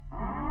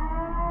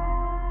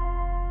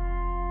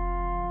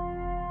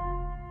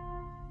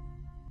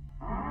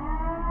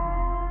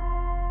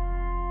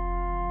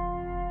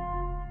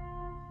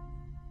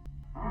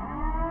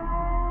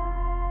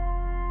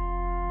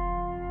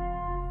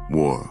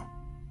War.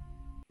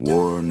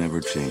 War never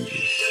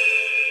changes.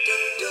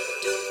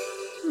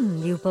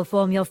 You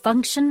perform your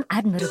function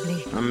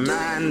admirably. A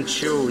man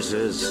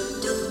chooses.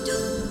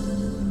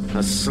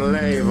 A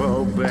slave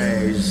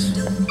obeys.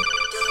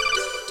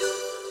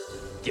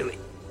 Do it.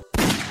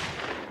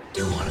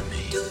 You wanted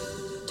me.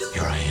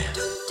 Here I am.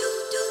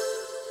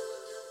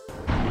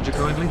 Would you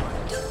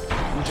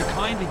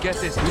kindly get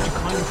this? Would you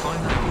kindly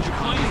find that? Would you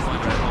kindly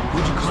find that?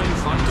 Would you kindly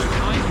find that? Would you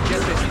kindly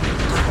get this?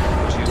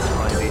 Would you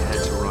kindly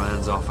head to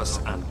Ryan's office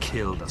and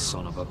kill the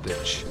son of a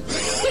bitch?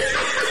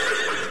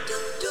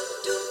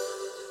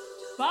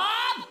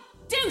 Bob!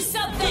 Do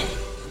something!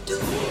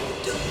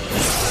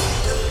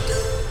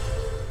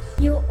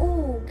 You're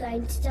all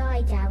going to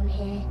die down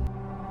here.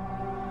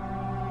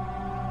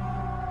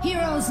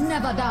 Heroes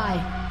never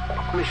die.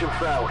 Mission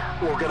failed.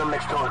 We'll get them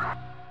next time.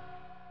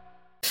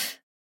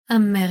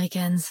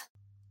 Americans.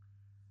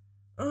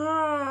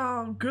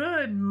 Oh,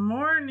 good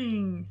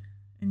morning.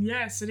 And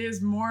yes, it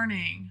is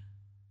morning,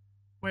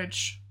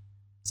 which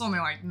it's only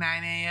like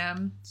 9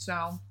 a.m.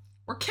 So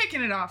we're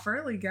kicking it off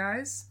early,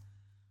 guys.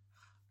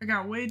 I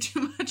got way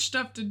too much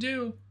stuff to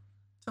do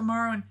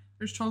tomorrow, and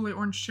there's totally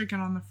orange chicken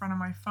on the front of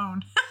my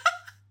phone.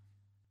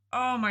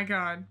 Oh my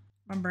God,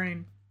 my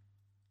brain.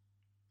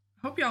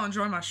 Hope y'all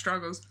enjoy my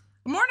struggles.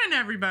 Good morning,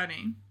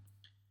 everybody,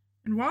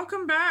 and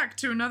welcome back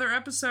to another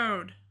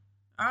episode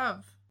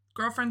of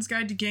Girlfriend's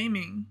Guide to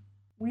Gaming.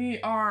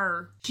 We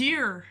are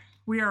here.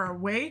 We are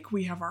awake.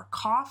 We have our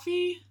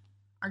coffee.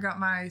 I got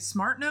my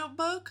smart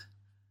notebook,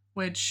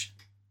 which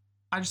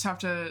I just have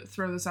to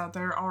throw this out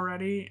there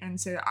already and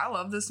say I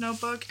love this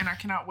notebook and I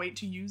cannot wait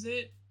to use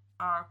it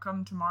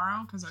come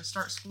tomorrow because I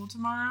start school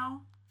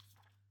tomorrow.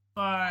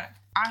 But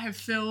I have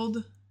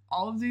filled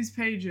all of these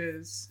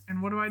pages,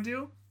 and what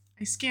do?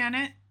 I scan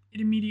it.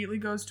 It immediately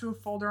goes to a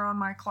folder on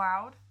my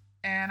cloud,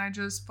 and I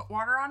just put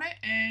water on it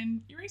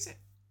and erase it.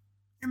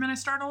 And then I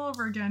start all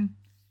over again.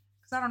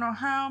 Because I don't know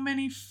how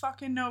many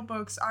fucking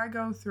notebooks I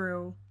go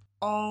through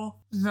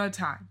all the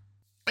time.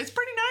 It's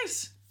pretty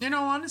nice, in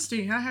all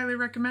honesty. I highly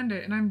recommend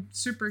it. And I'm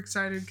super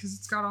excited because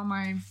it's got all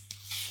my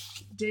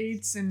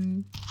dates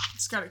and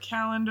it's got a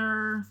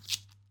calendar.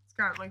 It's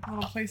got like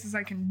little places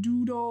I can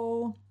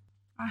doodle.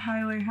 I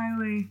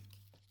highly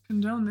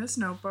condone this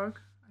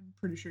notebook. I'm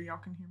pretty sure y'all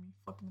can hear me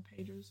flipping the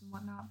pages and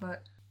whatnot.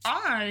 But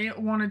I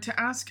wanted to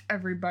ask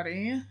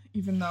everybody,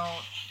 even though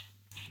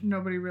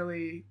nobody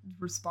really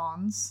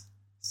responds,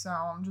 so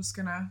I'm just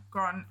gonna go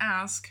out and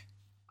ask,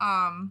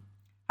 how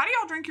do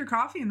y'all drink your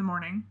coffee in the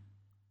morning?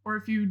 Or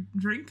if you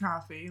drink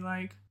coffee,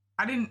 like,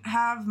 I didn't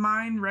have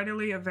mine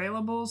readily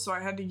available, so I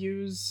had to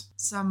use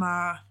some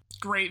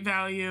great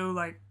value,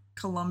 like,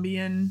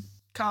 Colombian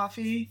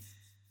coffee,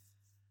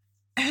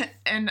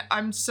 and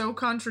I'm so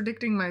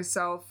contradicting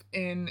myself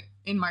in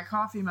my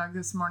coffee mug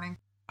this morning.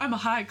 I'm a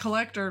high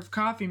collector of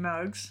coffee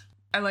mugs.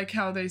 I like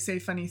how they say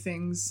funny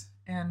things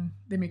and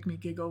they make me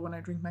giggle when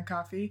I drink my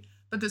coffee.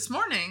 But this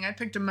morning, I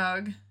picked a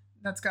mug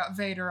that's got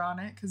Vader on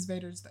it, because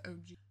Vader's the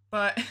OG.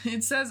 But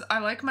it says, I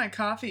like my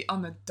coffee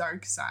on the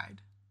dark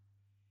side.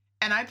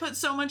 And I put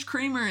so much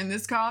creamer in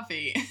this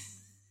coffee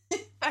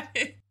that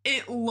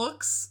it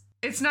looks,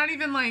 it's not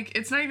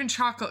even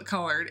chocolate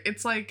colored.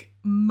 It's like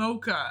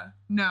mocha.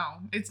 No,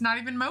 it's not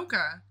even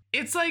mocha.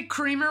 It's like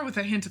creamer with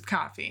a hint of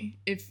coffee.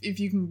 If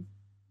you can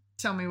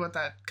tell me what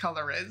that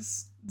color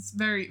is. It's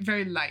very,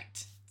 very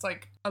light. It's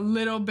like a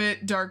little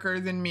bit darker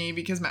than me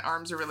because my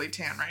arms are really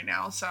tan right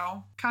now.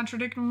 So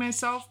contradicting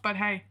myself, but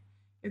hey,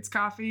 it's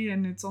coffee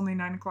and it's only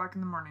 9 o'clock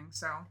in the morning.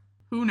 So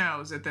who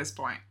knows at this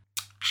point?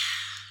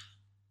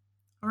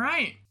 All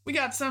right. We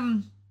got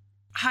some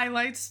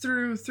highlights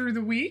through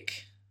the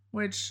week,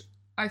 which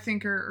I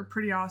think are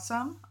pretty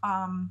awesome.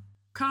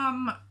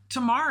 Come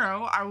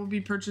tomorrow, I will be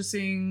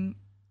purchasing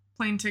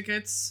plane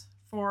tickets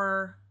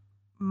for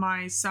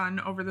my son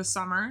over the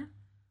summer.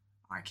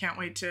 I can't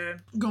wait to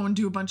go and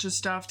do a bunch of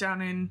stuff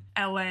down in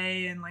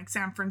LA and like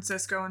San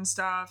Francisco and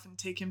stuff, and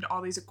take him to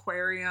all these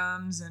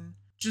aquariums and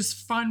just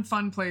fun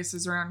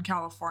places around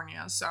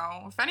California. So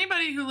if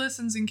anybody who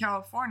listens in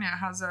California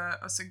has a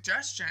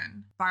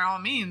suggestion, by all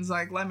means,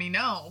 like, let me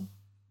know,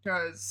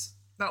 because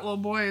that little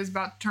boy is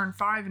about to turn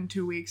 5 in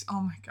 2 weeks.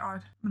 Oh my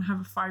God, I'm gonna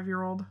have a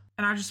 5-year-old,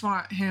 and I just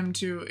want him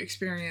to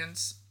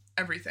experience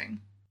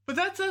everything. But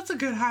that's a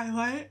good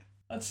highlight.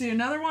 Let's see,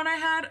 another one I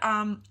had.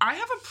 I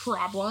have a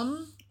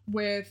problem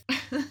with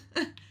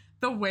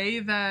the way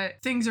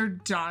that things are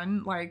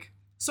done. Like,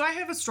 so I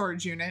have a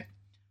storage unit,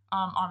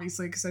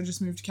 obviously, because I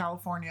just moved to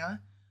California.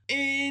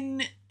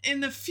 In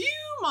the few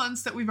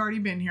months that we've already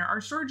been here,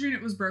 our storage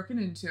unit was broken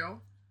into.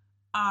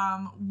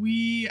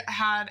 We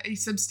had a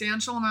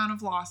substantial amount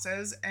of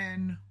losses,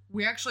 and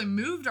we actually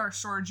moved our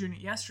storage unit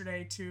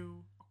yesterday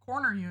to a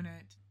corner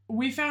unit.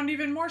 We found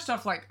even more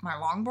stuff, like my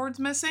longboard's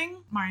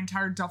missing, my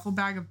entire duffel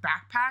bag of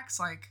backpacks.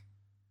 Like,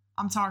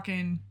 I'm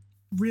talking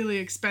really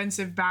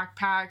expensive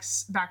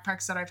backpacks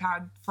that I've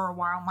had for a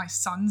while. My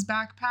son's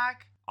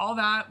backpack, all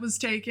that was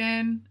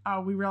taken.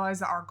 We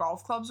realized that our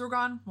golf clubs were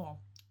gone. Well,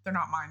 they're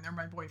not mine, they're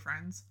my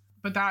boyfriend's.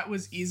 But that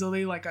was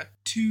easily like a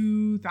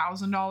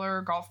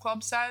 $2,000 golf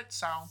club set.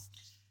 So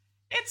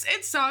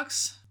it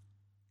sucks.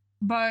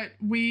 But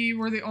we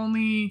were the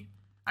only,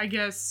 I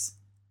guess,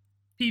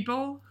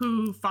 people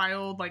who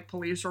filed like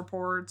police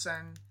reports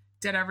and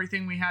did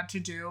everything we had to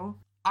do.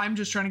 I'm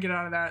just trying to get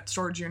out of that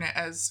storage unit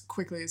as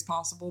quickly as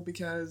possible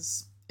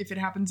because if it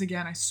happens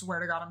again, I swear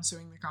to God, I'm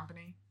suing the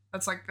company.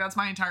 That's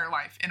my entire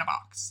life in a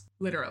box.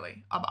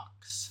 Literally, a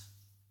box.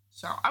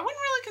 So I wouldn't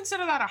really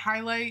consider that a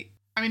highlight.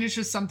 I mean, it's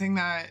just something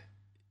that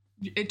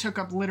it took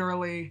up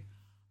literally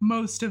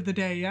most of the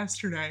day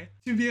yesterday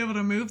to be able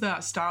to move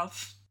that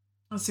stuff.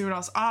 Let's see what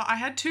else. I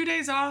had 2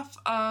 days off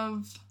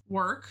of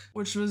work,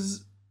 which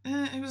was,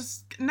 it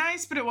was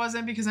nice, but it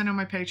wasn't because I know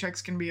my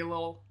paychecks can be a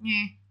little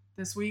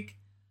this week.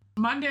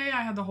 Monday,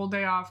 I had the whole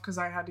day off because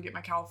I had to get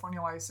my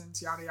California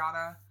license, yada,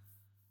 yada.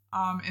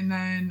 And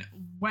then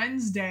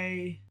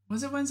Wednesday,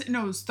 was it Wednesday?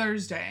 No, it was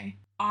Thursday.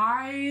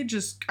 I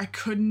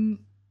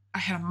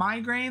had a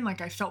migraine.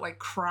 Like I felt like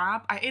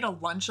crap. I ate a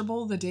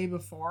Lunchable the day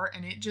before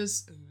and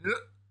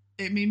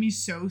it made me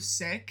so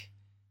sick.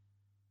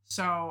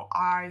 So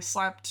I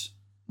slept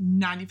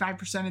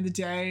 95% of the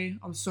day.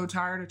 I was so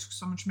tired. I took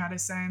so much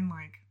medicine.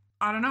 Like,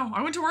 I don't know.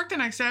 I went to work the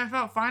next day. I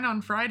felt fine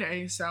on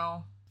Friday.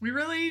 So we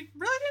really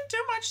didn't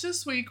do much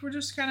this week. We're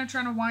just kind of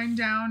trying to wind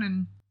down,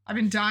 and I've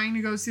been dying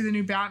to go see the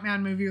new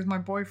Batman movie with my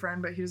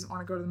boyfriend, but he doesn't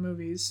want to go to the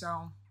movies.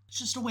 So it's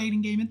just a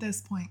waiting game at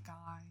this point, guys.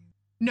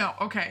 No,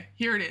 okay,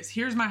 here it is.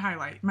 Here's my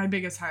highlight. My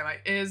biggest highlight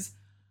is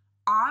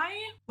I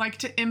like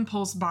to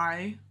impulse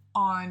buy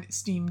on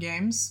Steam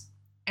games,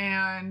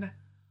 and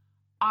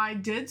I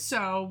did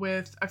so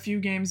with a few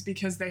games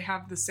because they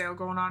have the sale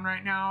going on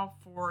right now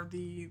for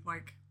the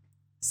like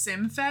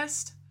Sim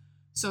Fest.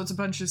 So it's a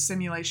bunch of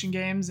simulation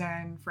games,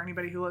 and for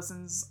anybody who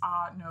listens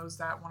knows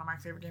that one of my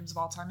favorite games of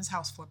all time is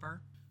House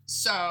Flipper.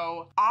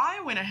 So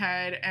I went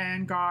ahead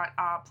and got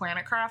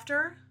Planet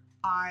Crafter.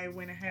 I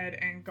went ahead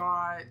and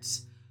got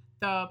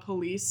the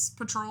Police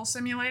Patrol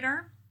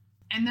Simulator.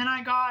 And then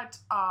I got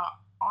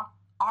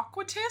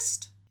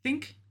Aquatist. I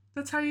think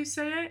that's how you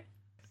say it.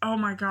 Oh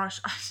my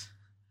gosh.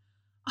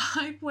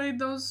 I played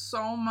those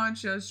so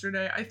much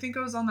yesterday. I think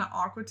I was on the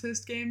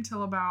Aquatist game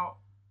till about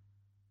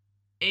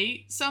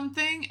 8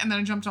 something, and then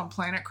I jumped on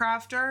Planet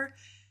Crafter.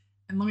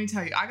 And let me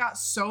tell you, I got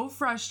so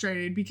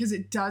frustrated because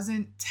it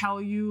doesn't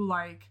tell you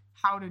like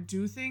how to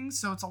do things.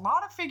 So it's a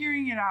lot of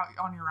figuring it out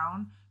on your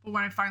own. But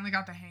when I finally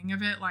got the hang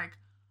of it, like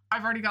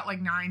I've already got like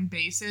 9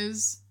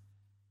 bases,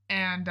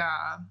 and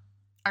I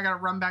gotta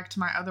run back to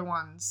my other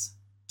ones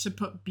to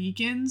put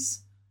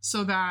beacons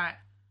so that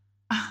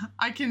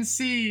I can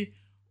see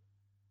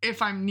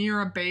if I'm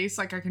near a base,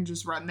 like I can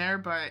just run there.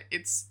 But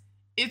it's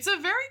a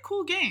very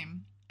cool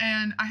game.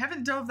 And I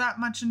haven't dove that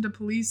much into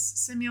Police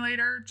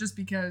Simulator just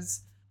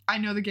because I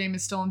know the game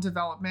is still in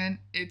development.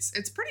 It's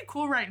pretty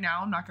cool right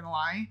now, I'm not gonna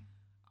lie.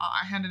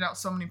 I handed out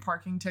so many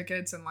parking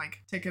tickets and like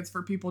tickets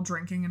for people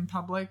drinking in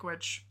public,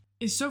 which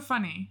is so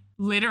funny.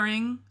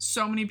 Littering,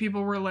 so many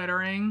people were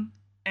littering.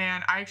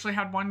 And I actually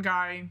had one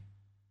guy,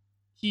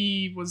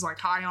 he was like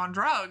high on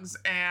drugs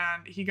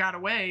and he got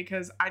away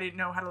because I didn't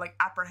know how to like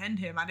apprehend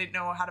him. I didn't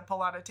know how to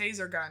pull out a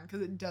taser gun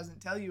because it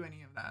doesn't tell you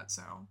any of that.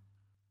 So,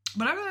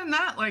 but other than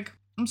that, like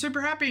I'm super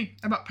happy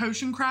about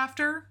Potion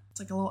Crafter. It's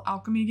like a little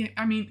alchemy game.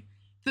 I mean,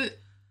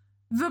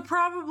 the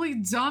probably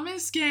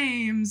dumbest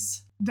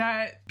games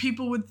that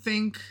people would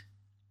think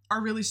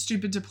are really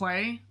stupid to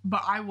play,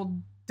 but I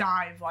will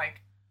dive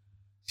like,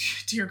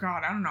 dear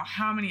God, I don't know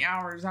how many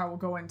hours I will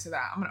go into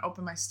that. I'm gonna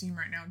open my Steam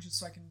right now just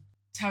so I can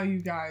tell you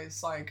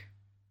guys, like,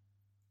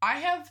 I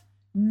have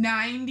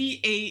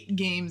 98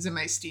 games in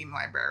my Steam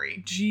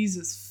library.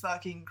 Jesus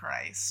fucking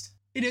Christ.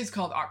 It is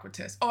called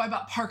Aquatist. Oh, I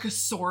bought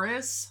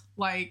Parkasaurus.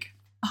 Like,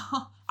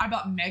 I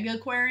bought Mega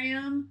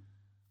Aquarium.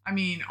 I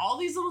mean, all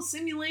these little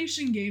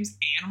simulation games.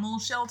 Animal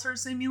Shelter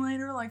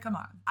Simulator. Like, come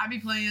on. I be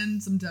playing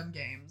some dumb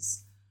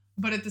games.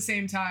 But at the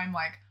same time,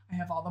 like, I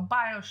have all the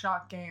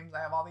BioShock games. I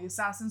have all the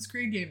Assassin's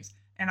Creed games.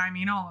 And I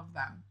mean all of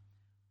them.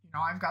 You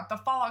know, I've got the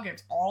Fallout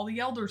games. All the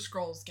Elder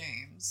Scrolls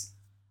games.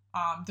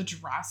 The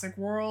Jurassic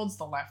Worlds.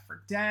 The Left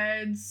 4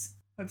 Deads.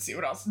 Let's see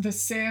what else. The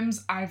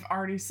Sims. I've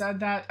already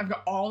said that. I've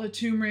got all the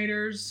Tomb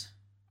Raiders.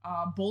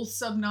 Both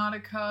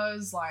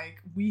Subnauticas.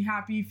 Like, We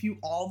Happy Few.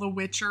 All the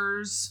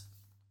Witchers.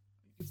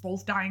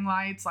 Both Dying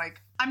Lights.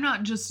 Like, I'm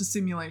not just a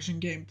simulation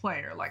game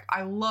player. Like,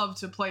 I love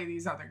to play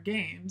these other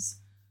games.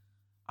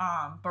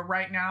 But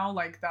right now,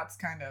 like, that's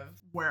kind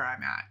of where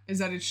I'm at, is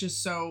that it's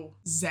just so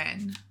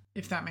zen,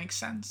 if that makes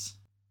sense.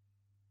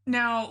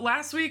 Now,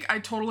 last week I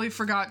totally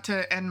forgot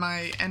to end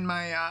my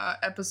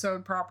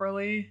episode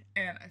properly,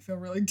 and I feel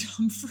really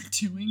dumb for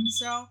doing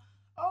so.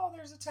 Oh,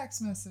 there's a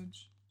text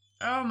message.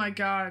 Oh my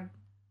God,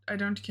 I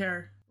don't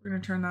care. We're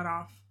gonna turn that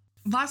off.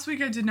 Last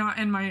week I did not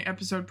end my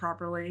episode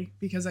properly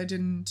because I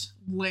didn't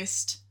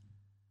list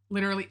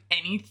literally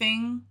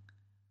anything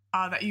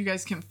that you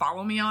guys can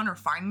follow me on or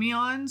find me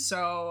on.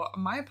 So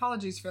my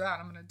apologies for that.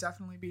 I'm going to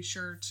definitely be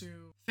sure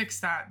to fix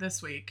that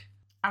this week.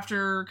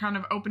 After kind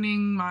of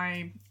opening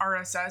my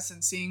RSS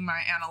and seeing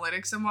my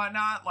analytics and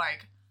whatnot,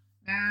 like,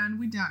 man,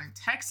 we down in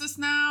Texas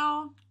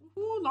now.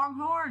 Ooh,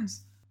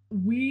 Longhorns.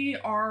 We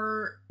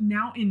are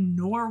now in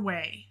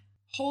Norway.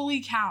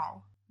 Holy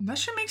cow. That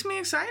shit makes me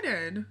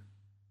excited.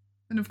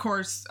 And of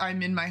course,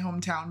 I'm in my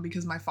hometown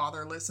because my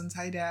father listens.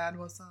 Hi, Dad.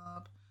 What's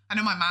up? I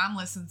know my mom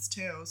listens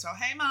too. So,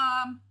 hey,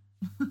 Mom.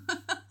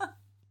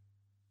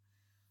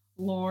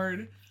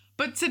 Lord.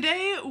 But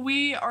today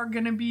we are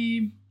going to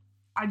be...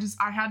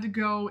 I had to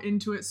go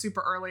into it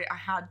super early. I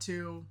had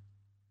to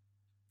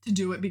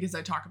do it because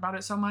I talk about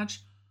it so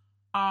much.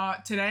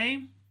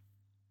 Today,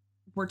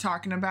 we're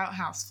talking about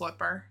House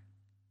Flipper.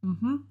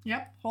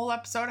 Yep, whole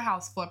episode of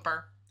House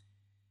Flipper.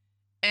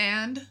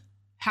 And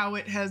how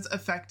it has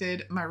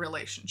affected my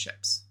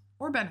relationships.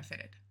 Or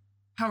benefited.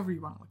 However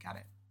you want to look at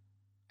it.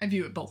 I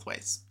view it both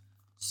ways.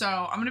 So,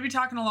 I'm going to be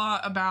talking a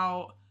lot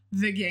about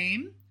the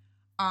game.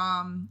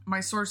 My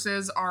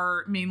sources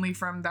are mainly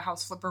from the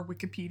House Flipper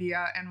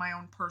Wikipedia and my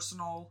own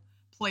personal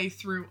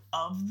playthrough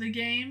of the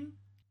game.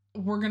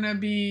 We're gonna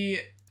be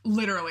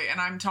literally, and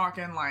I'm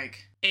talking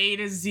like A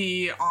to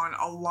Z on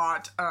a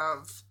lot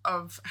of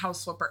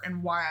House Flipper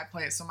and why I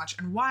play it so much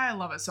and why I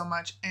love it so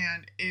much.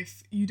 And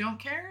if you don't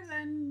care,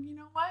 then you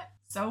know what?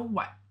 So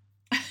what?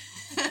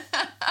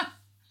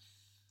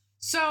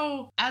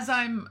 So as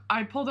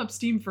I pulled up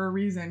Steam for a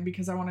reason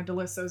because I wanted to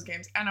list those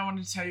games, and I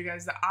wanted to tell you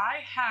guys that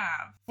I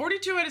have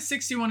 42 out of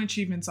 61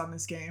 achievements on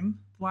this game.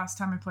 The last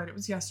time I played it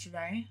was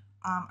yesterday.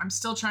 I'm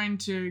still trying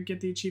to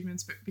get the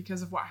achievements, but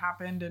because of what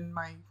happened and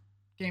my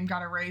game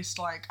got erased,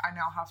 like I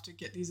now have to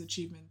get these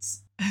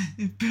achievements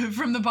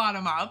from the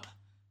bottom up.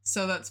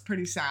 So that's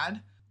pretty sad.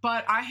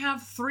 But I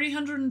have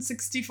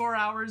 364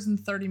 hours and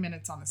 30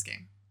 minutes on this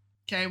game.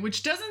 Okay,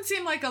 which doesn't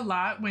seem like a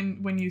lot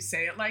when you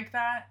say it like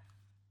that.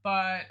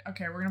 But,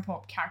 okay, we're going to pull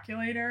up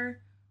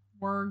calculator.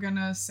 We're going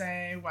to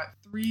say,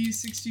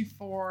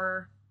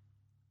 364.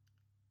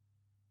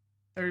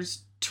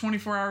 There's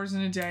 24 hours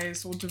in a day,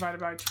 so we'll divide it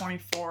by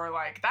 24.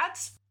 Like,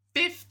 that's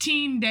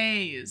 15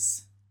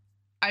 days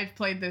I've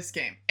played this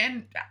game.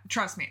 And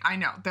trust me, I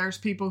know. There's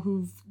people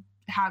who've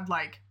had,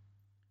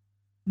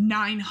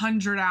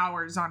 900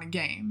 hours on a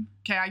game.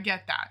 Okay, I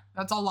get that.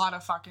 That's a lot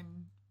of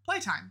fucking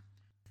playtime.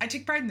 I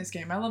take pride in this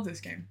game. I love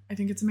this game. I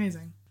think it's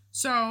amazing.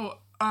 So...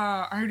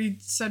 I already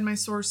said my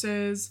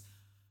sources.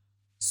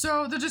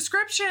 So the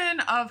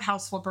description of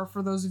House Flipper,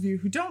 for those of you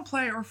who don't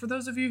play, or for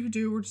those of you who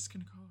do, we're just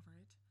going to go over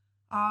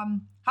it.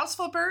 House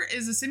Flipper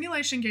is a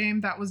simulation game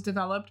that was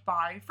developed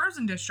by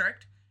Frozen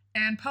District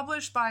and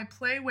published by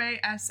Playway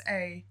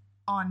SA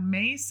on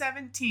May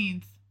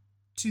 17th,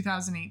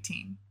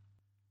 2018.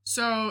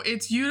 So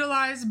it's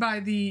utilized by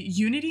the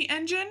Unity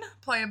engine,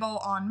 playable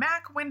on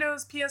Mac,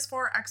 Windows,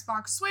 PS4,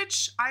 Xbox,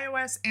 Switch,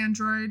 iOS,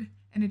 Android,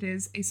 and it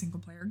is a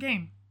single-player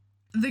game.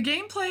 The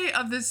gameplay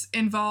of this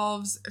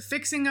involves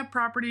fixing up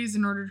properties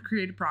in order to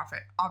create a profit.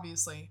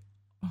 Obviously,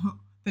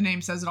 the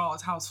name says it all,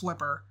 it's House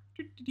Flipper.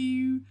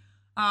 You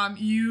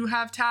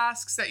have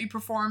tasks that you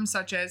perform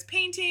such as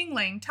painting,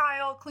 laying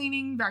tile,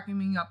 cleaning,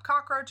 vacuuming up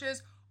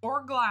cockroaches,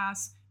 or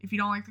glass. If you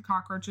don't like the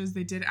cockroaches,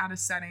 they did add a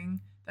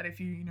setting that if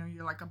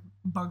you're like a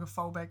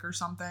bugophobic or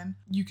something,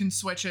 you can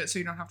switch it so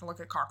you don't have to look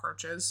at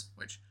cockroaches,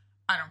 which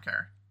I don't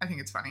care. I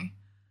think it's funny.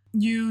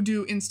 You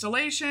do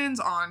installations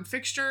on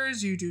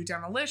fixtures, you do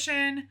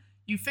demolition,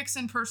 you fix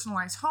and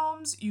personalize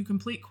homes, you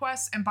complete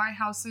quests and buy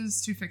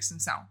houses to fix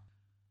and sell.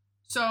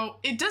 So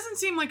it doesn't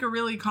seem like a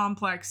really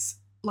complex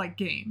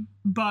game,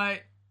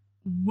 but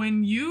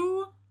when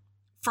you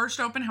first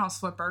open House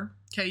Flipper,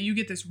 okay, you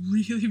get this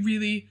really,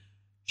 really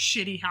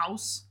shitty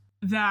house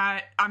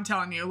that I'm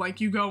telling you,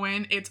 you go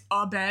in, it's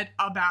a bed,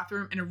 a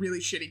bathroom, and a really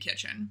shitty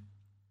kitchen.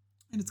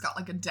 And it's got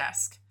a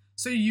desk.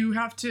 So you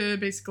have to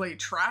basically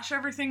trash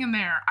everything in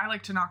there. I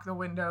like to knock the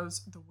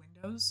windows.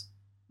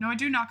 No, I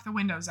do knock the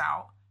windows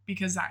out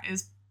because that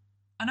is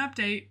an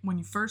update. When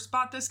you first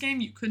bought this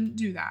game, you couldn't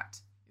do that.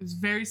 It was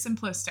very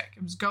simplistic.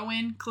 It was go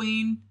in,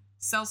 clean,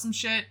 sell some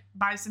shit,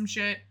 buy some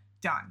shit,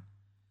 done.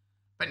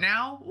 But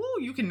now,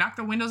 you can knock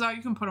the windows out.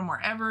 You can put them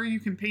wherever. You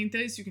can paint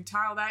this. You can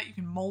tile that. You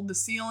can mold the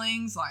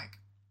ceilings.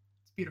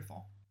 It's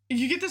beautiful.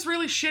 You get this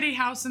really shitty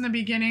house in the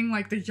beginning.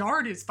 The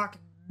yard is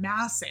fucking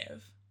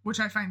massive, which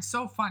I find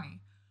so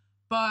funny.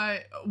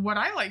 But what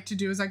I like to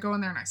do is I go in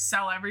there and I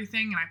sell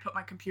everything and I put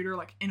my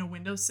computer in a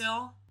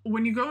windowsill.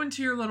 When you go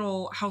into your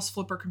little House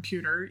Flipper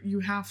computer, you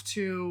have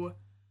to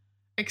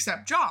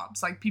accept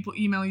jobs. People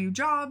email you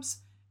jobs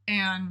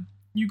and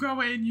you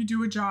go in, you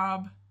do a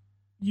job,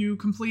 you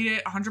complete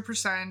it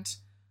 100%,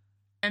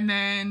 and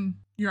then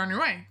you're on your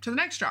way to the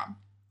next job.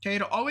 Okay,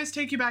 it'll always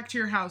take you back to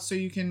your house so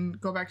you can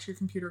go back to your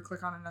computer,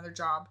 click on another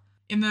job.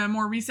 In the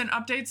more recent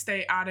updates,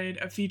 they added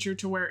a feature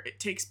to where it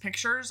takes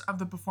pictures of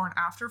the before and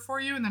after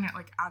for you, and then it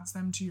adds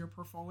them to your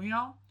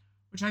portfolio,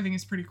 which I think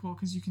is pretty cool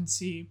because you can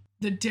see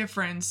the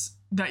difference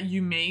that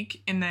you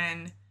make. And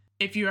then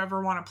if you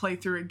ever want to play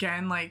through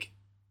again,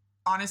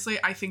 honestly,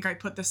 I think I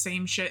put the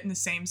same shit in the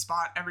same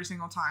spot every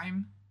single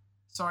time.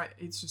 So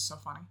it's just so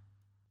funny.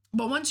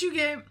 But once you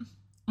get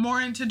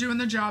more into doing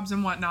the jobs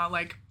and whatnot,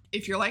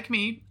 if you're like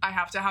me, I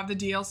have to have the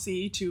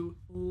DLC to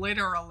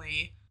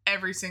literally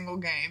every single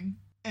game.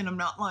 And I'm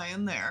not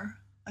lying there.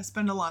 I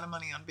spend a lot of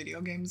money on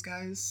video games,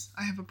 guys.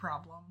 I have a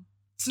problem.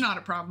 It's not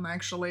a problem,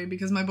 actually,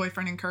 because my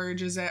boyfriend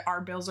encourages it.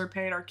 Our bills are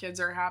paid. Our kids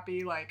are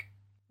happy. Like,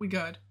 we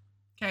good.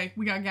 Okay,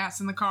 we got gas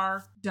in the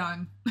car.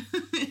 Done.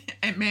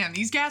 And man,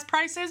 these gas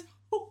prices,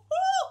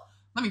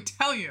 let me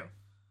tell you,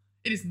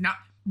 it is not.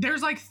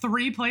 There's like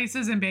 3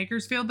 places in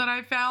Bakersfield that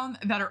I found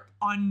that are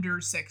under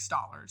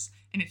 $6.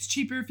 And it's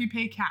cheaper if you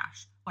pay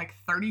cash, like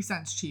 30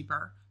 cents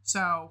cheaper.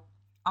 So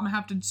I'm gonna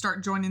have to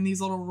start joining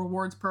these little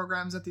rewards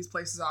programs that these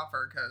places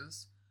offer,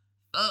 because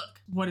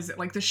what is it?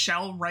 Like the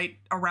Shell right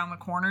around the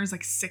corner is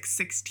like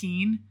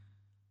 $6.16.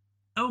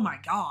 Oh my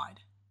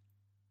God.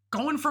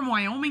 Going from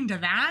Wyoming to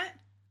that?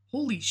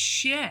 Holy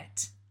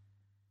shit.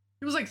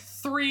 It was like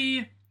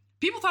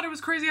people thought it was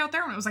crazy out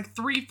there when it was like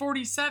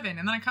 $3.47. And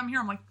then I come here,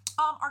 I'm like,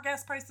 our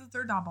gas prices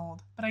are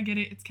doubled. But I get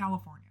it, it's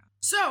California.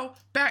 So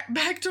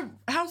back to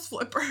House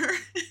Flipper.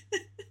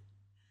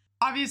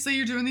 Obviously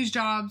you're doing these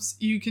jobs,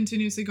 you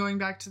continuously going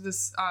back to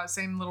this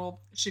same little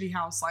shitty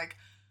house, like,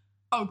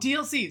 oh,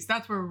 DLCs,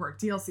 that's where we work,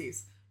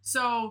 DLCs.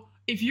 So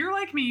if you're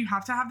like me, you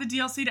have to have the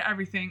DLC to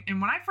everything. And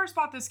when I first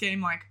bought this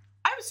game, like,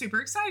 I was super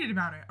excited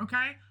about it,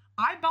 okay?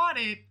 I bought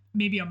it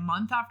maybe a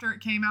month after it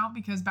came out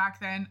because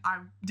back then I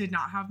did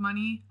not have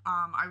money.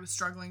 I was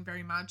struggling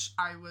very much.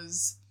 I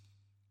was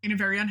in a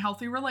very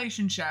unhealthy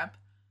relationship.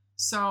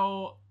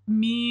 So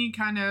me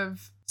kind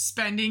of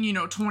spending,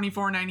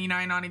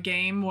 $24.99 on a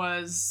game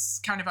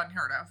was kind of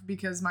unheard of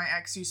because my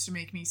ex used to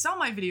make me sell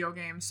my video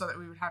games so that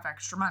we would have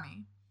extra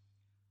money.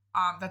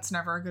 That's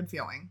never a good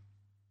feeling.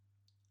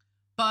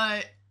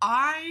 But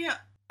I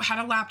had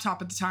a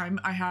laptop at the time.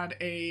 I had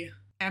it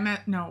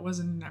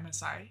wasn't an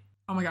MSI.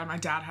 Oh my God, my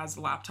dad has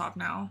the laptop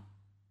now.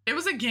 It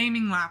was a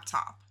gaming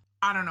laptop.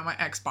 I don't know, my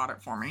ex bought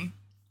it for me.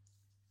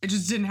 It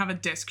just didn't have a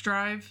disk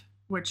drive,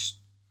 which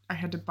I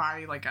had to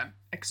buy like an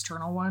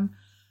external one.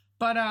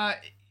 But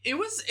it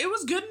was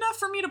good enough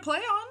for me to play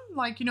on,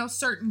 like,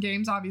 certain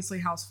games,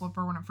 obviously House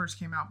Flipper when it first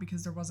came out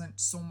because there wasn't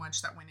so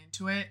much that went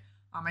into it.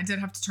 I did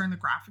have to turn the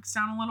graphics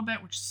down a little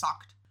bit, which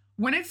sucked.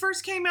 When it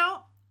first came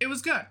out, it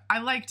was good. I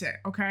liked it,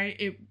 okay?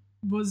 It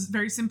was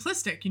very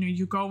simplistic.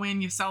 You go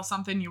in, you sell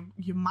something,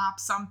 you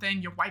mop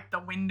something, you wipe the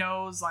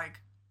windows,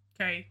 like,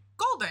 okay,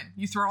 golden.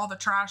 You throw all the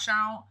trash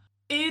out.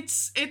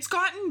 It's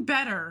gotten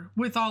better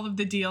with all of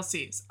the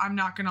DLCs. I'm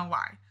not gonna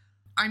lie.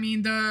 I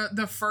mean,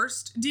 the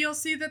first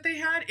DLC that they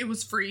had, it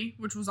was free,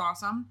 which was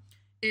awesome.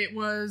 It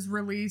was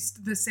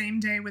released the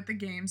same day with the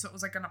game, so it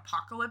was like an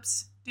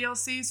apocalypse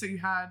DLC. So you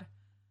had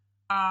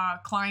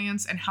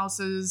clients and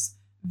houses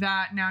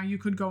that now you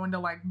could go into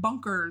like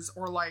bunkers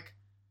or like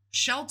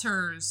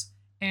shelters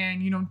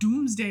and,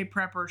 doomsday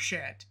prepper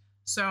shit.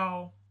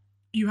 So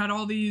you had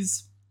all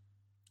these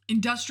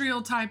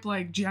industrial type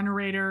like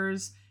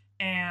generators,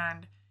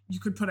 and you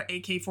could put an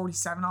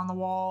AK-47 on the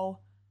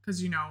wall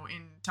because, in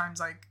times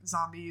like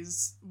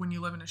zombies, when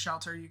you live in a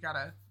shelter, you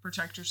gotta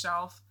protect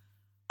yourself.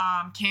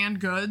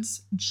 Canned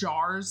goods,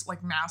 jars,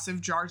 like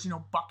massive jars,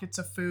 buckets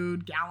of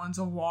food, gallons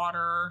of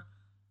water.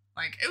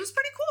 Like, it was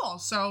pretty cool.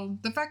 So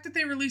the fact that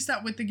they released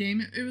that with the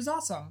game, it was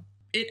awesome.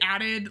 It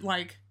added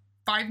like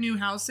 5 new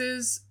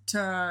houses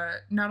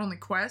to not only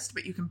quest,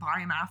 but you can buy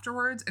them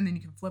afterwards and then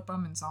you can flip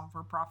them and sell them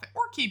for a profit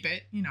or keep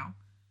it,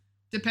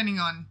 depending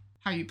on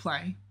how you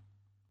play.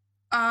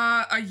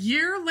 A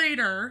year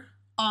later,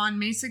 on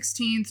May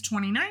 16th,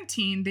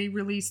 2019, they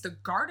released the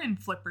Garden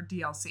Flipper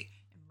DLC.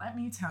 And let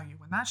me tell you,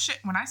 when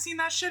I seen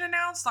that shit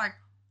announced, like,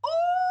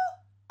 oh,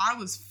 I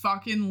was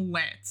fucking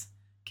lit.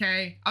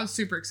 Okay, I was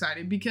super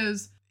excited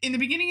because in the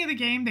beginning of the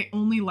game, they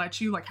only let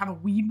you like have a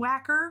weed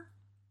whacker,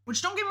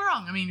 which don't get me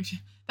wrong. I mean,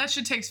 that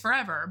shit takes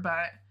forever,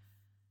 but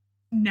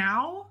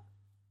now,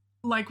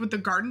 like with the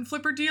Garden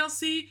Flipper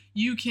DLC,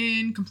 you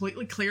can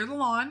completely clear the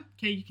lawn.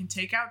 Okay, you can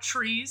take out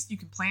trees, you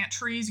can plant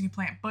trees, you can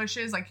plant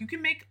bushes. Like you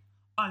can make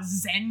a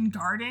Zen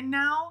garden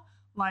now.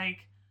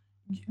 Like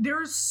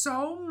there's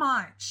so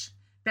much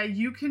that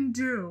you can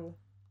do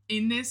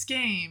in this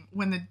game.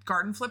 When the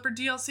Garden Flipper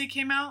DLC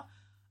came out,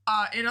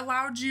 it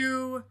allowed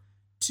you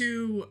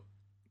to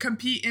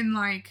compete in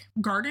like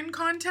garden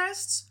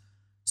contests.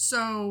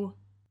 So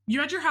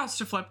you had your house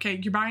to flip. Okay,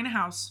 you're buying a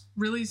house,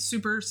 really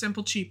super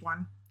simple, cheap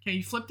one. Okay,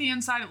 you flip the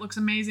inside. It looks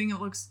amazing. It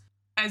looks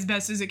as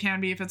best as it can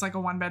be if it's like a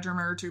 1-bedroom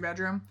or a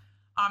 2-bedroom.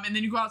 And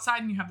then you go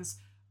outside and you have this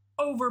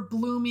over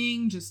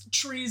blooming, just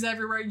trees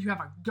everywhere. You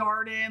have a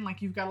garden.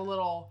 Like you've got a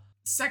little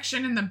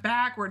section in the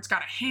back where it's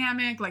got a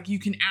hammock. Like you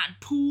can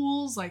add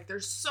pools. Like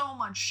there's so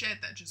much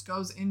shit that just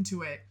goes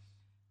into it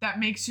that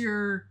makes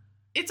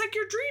it's like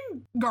your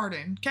dream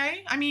garden.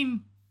 Okay, I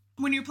mean,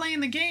 when you're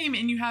playing the game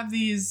and you have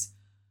these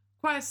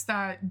quests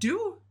that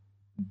deal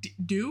with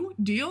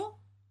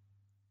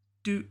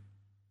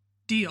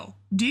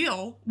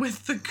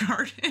the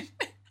Garden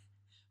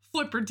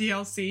Flipper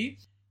DLC,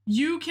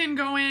 you can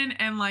go in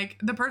and like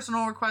the person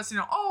will request,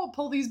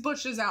 pull these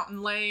bushes out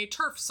and lay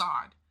turf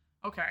sod.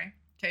 Okay,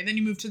 then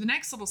you move to the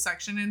next little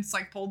section and it's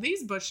like, pull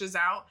these bushes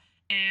out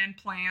and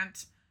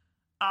plant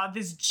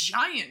this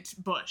giant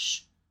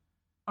bush.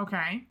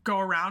 Okay, go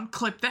around,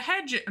 clip the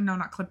hedges. No,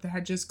 not clip the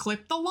hedges,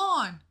 clip the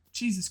lawn.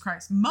 Jesus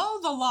Christ, mow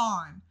the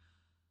lawn.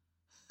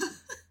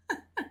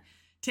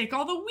 take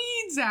all the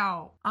weeds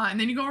out. And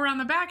then you go around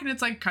the back and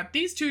it's like, cut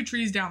these 2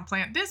 trees down,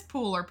 plant this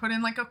pool, or put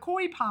in like a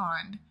koi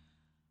pond.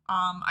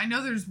 I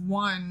know there's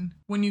one,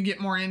 when you get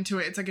more into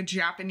it, it's like a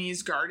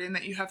Japanese garden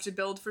that you have to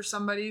build for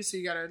somebody. So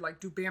you gotta like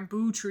do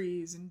bamboo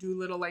trees and do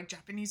little like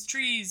Japanese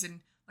trees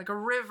and like a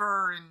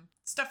river and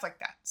stuff like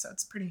that. So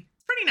it's pretty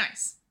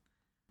nice.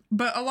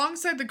 But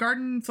alongside the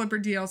Garden Flipper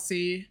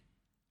DLC,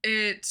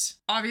 it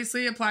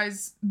obviously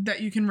applies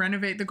that you can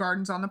renovate the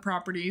gardens on the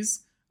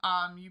properties.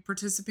 You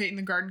participate in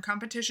the garden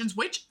competitions,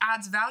 which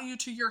adds value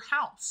to your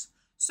house.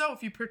 So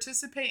if you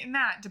participate in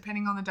that,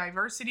 depending on the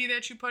diversity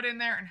that you put in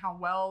there and how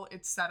well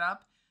it's set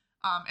up,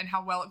 and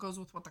how well it goes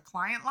with what the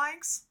client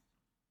likes,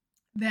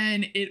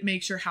 then it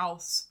makes your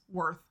house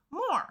worth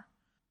more.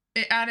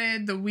 It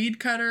added the weed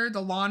cutter,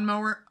 the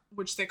lawnmower,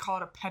 which they call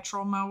it a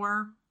petrol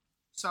mower.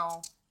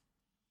 So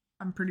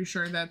I'm pretty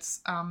sure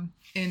that's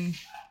in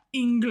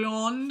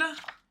England.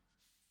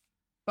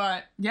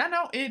 But yeah,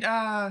 no, it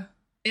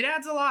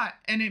adds a lot,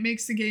 and it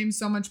makes the game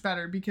so much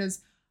better,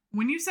 because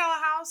when you sell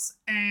a house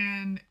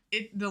and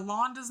the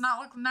lawn does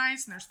not look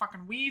nice and there's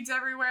fucking weeds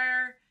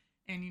everywhere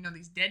and you know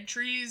these dead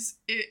trees,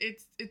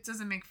 it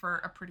doesn't make for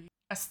a pretty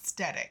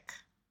aesthetic.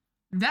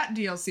 That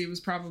DLC was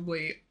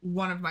probably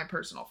one of my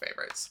personal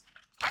favorites.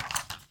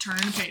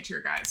 Turning the page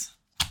here, guys.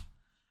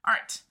 All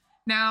right.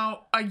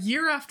 Now, a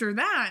year after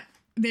that,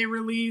 they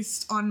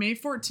released on May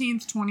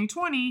 14th,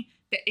 2020,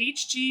 the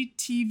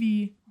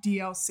HGTV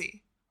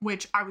DLC,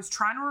 which I was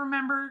trying to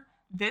remember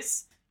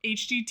this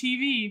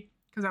HGTV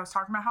because I was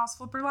talking about House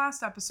Flipper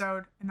last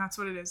episode, and that's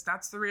what it is.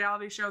 That's the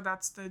reality show.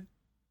 That's the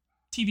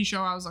TV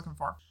show I was looking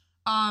for.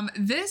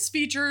 This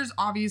features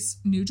obvious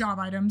new job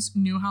items,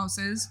 new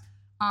houses,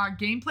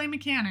 gameplay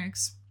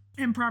mechanics,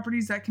 and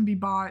properties that can be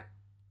bought,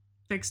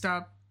 fixed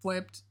up,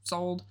 flipped,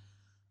 sold.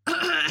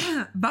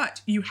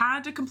 But you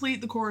had to complete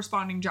the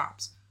corresponding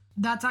jobs.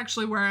 That's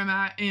actually where I'm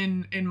at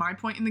in my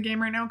point in the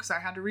game right now, because I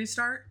had to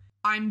restart.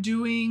 I'm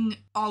doing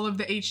all of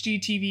the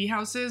HGTV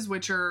houses,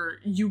 which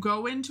are, you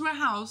go into a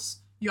house,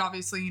 you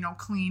obviously,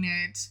 clean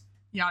it,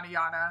 yada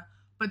yada,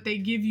 but they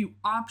give you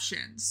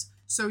options.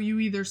 So you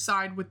either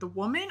side with the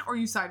woman or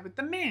you side with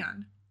the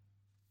man.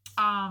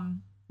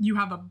 You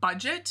have a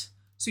budget,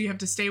 so you have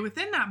to stay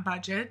within that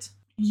budget.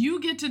 You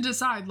get to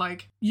decide,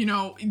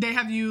 they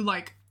have you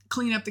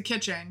clean up the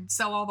kitchen,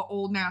 sell all the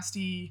old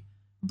nasty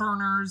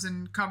burners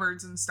and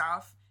cupboards and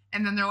stuff.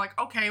 And then they're like,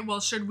 okay,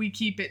 well, should we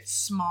keep it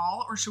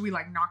small, or should we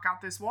knock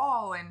out this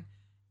wall and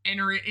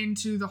enter it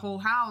into the whole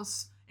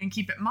house and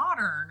keep it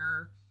modern?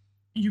 Or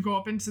you go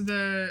up into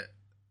the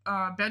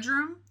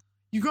bedroom.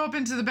 You go up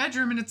into the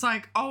bedroom and it's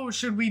like, oh,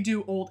 should we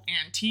do old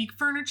antique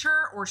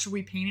furniture, or should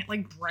we paint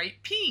it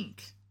bright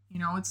pink?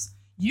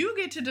 You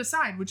get to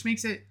decide, which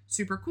makes it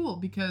super cool,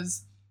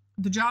 because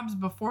the jobs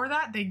before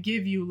that, they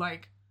give you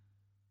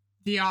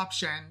the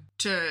option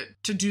to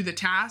do the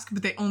task,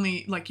 but they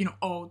only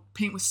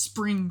paint with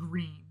spring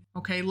green.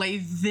 Okay, lay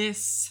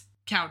this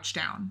couch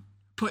down,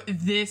 put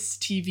this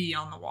TV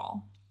on the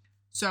wall.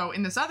 So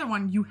in this other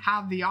one, you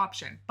have the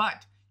option,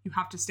 but you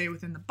have to stay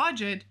within the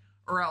budget,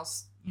 or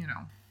else,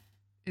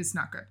 it's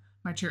not good.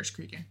 My chair's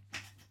creaking.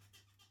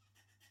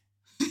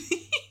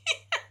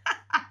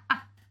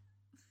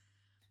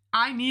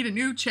 I need a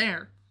new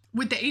chair.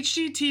 With the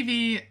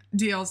HGTV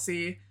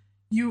DLC,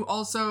 you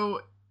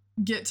also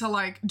get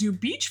to do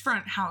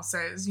beachfront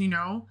houses.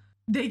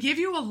 They give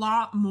you a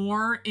lot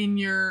more in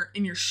your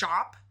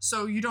shop,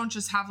 so you don't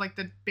just have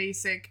the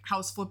basic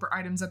House Flipper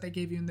items that they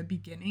gave you in the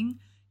beginning.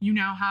 You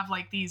now have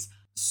these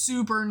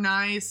super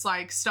nice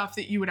stuff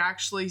that you would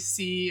actually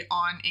see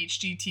on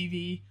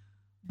HGTV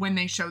when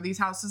they show these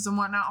houses and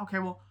whatnot. Okay,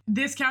 well,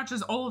 this couch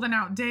is old and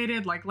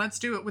outdated, let's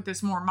do it with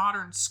this more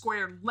modern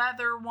square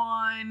leather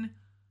one.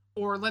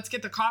 Or let's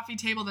get the coffee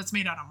table that's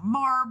made out of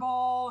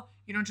marble.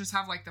 You don't just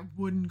have the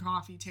wooden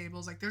coffee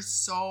tables. There's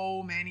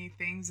so many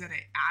things that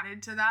it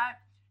added to that.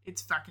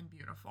 It's fucking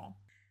beautiful.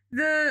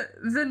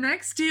 The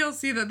next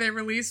DLC that they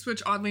released,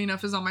 which oddly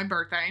enough is on my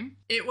birthday,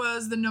 it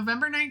was the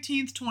November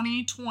 19th,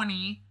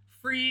 2020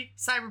 free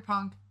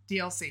Cyberpunk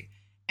DLC.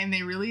 And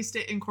they released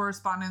it in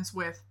correspondence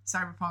with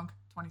Cyberpunk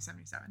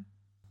 2077.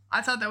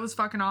 I thought that was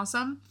fucking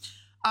awesome.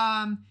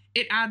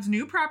 It adds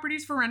new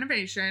properties for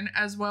renovation,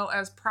 as well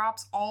as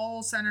props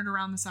all centered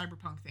around the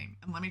cyberpunk theme.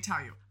 And let me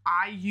tell you,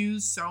 I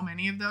use so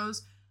many of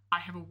those. I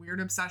have a weird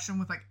obsession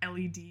with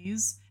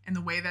LEDs and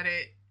the way that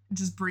it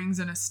just brings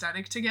an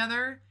aesthetic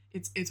together.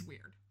 It's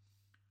weird.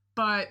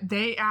 But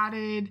they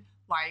added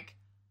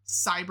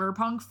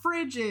cyberpunk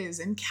fridges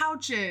and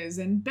couches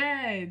and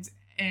beds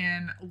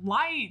and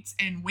lights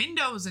and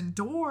windows and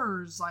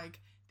doors.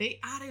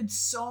 They added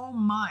so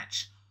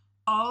much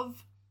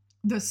of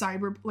the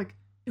cyber,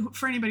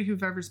 for anybody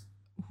for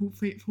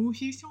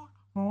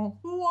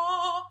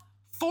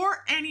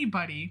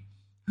anybody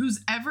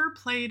who's ever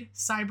played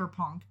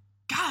Cyberpunk,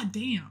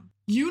 goddamn,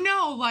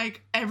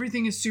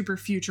 everything is super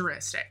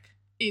futuristic.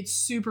 It's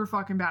super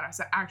fucking badass.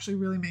 It actually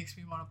really makes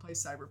me want to play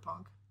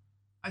Cyberpunk.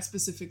 I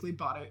specifically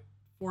bought it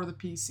for the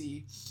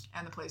PC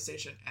and the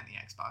PlayStation and the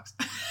Xbox.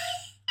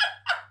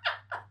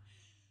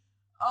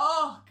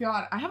 Oh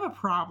God, I have a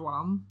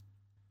problem.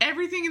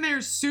 Everything in there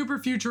is super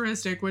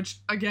futuristic, which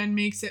again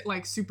makes it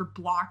like super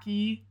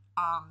blocky.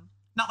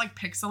 Not like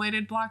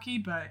pixelated blocky,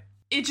 but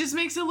it just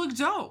makes it look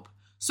dope.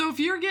 So if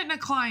you're getting a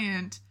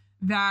client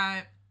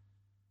that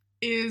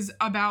is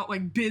about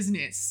like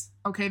business,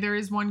 okay, there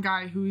is one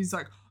guy who's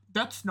like,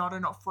 that's not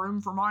enough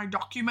room for my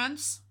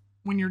documents,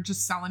 when you're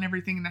just selling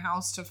everything in the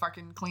house to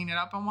fucking clean it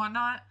up and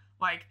whatnot.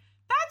 Like,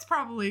 that's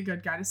probably a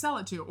good guy to sell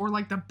it to. Or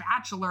like the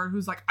bachelor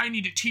who's like, I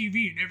need a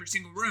TV in every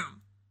single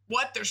room.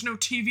 What? There's no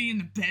TV in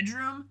the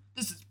bedroom?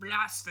 This is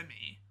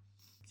blasphemy.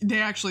 They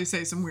actually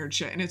say some weird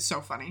shit and it's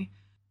so funny.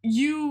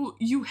 You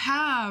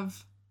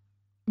have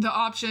the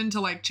option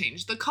to like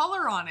change the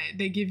color on it.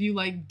 They give you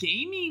like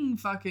gaming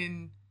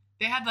fucking,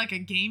 they had like a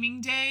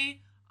gaming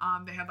day.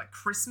 They had like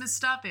Christmas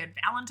stuff. They had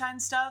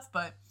Valentine's stuff.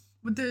 But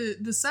with the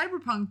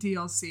Cyberpunk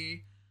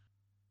DLC,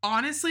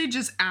 honestly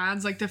just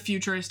adds like the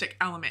futuristic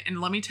element. And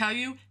let me tell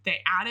you, they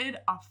added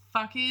a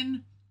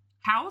fucking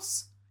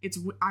house.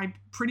 I'm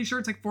pretty sure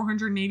it's like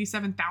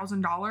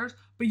 $487,000,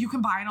 but you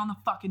can buy it on the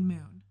fucking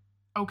moon.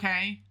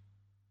 Okay?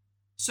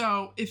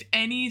 So if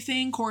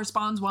anything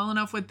corresponds well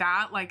enough with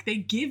that, like they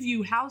give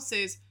you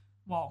houses.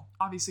 Well,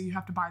 obviously you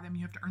have to buy them.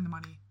 You have to earn the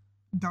money.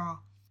 Duh.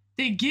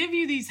 They give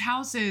you these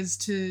houses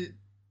to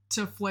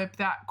flip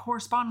that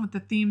correspond with the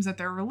themes that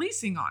they're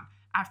releasing on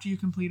after you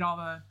complete all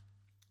the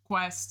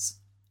quests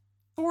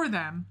for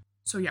them.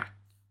 So yeah,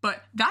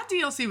 but that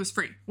DLC was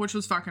free, which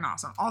was fucking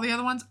awesome. All the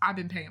other ones I've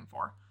been paying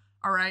for.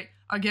 All right.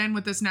 Again,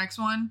 with this next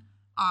one,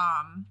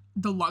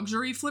 the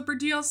luxury flipper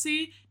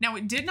DLC. Now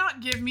it did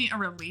not give me a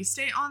release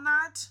date on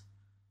that,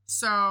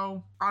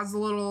 so I was a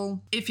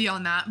little iffy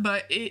on that,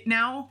 but it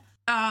now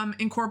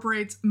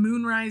incorporates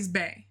Moonrise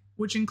Bay,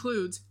 which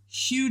includes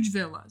huge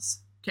villas.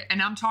 Okay,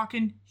 and I'm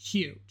talking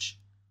huge.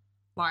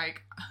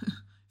 Like,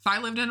 if I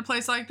lived in a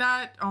place like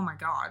that, oh my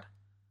God,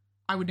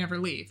 I would never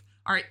leave.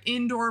 All right,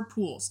 indoor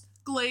pools,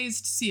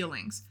 glazed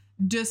ceilings,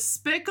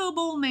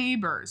 despicable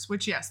neighbors,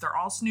 which yes, they're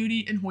all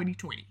snooty and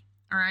hoity-toity.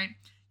 All right,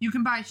 you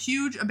can buy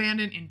huge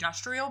abandoned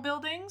industrial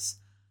buildings,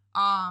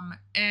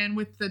 and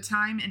with the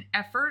time and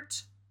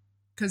effort,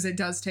 because it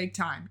does take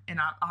time, and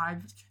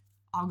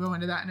I'll go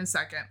into that in a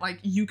second. Like,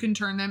 you can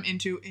turn them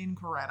into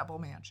incredible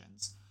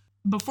mansions.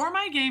 Before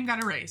my game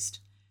got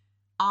erased,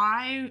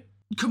 I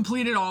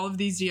completed all of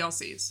these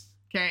DLCs,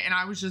 okay? And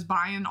I was just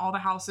buying all the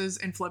houses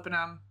and flipping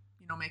them,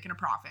 you know, making a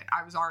profit.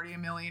 I was already a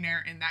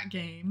millionaire in that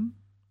game.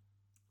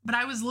 But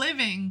I was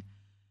living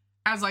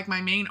as like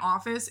my main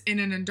office in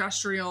an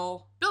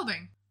industrial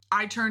building.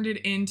 I turned it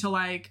into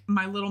like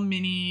my little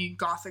mini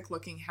gothic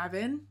looking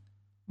heaven,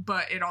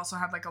 but it also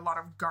had like a lot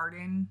of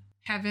garden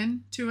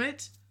heaven to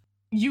it.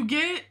 You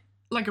get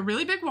like a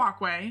really big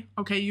walkway.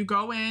 Okay, you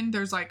go in,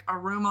 there's like a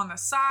room on the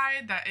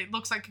side that it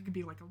looks like it could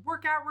be like a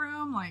workout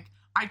room. Like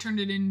I turned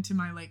it into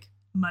my like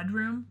mud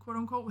room, quote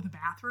unquote, with a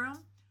bathroom.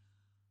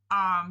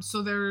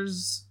 So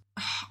there's,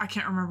 I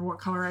can't remember what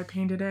color I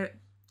painted it.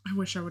 I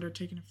wish I would have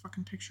taken a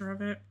fucking picture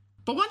of it.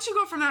 But once you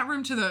go from that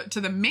room to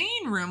the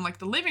main room, like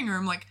the living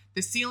room, like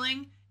the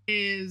ceiling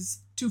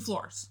is 2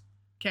 floors.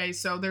 Okay,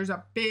 so there's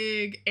a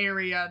big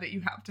area that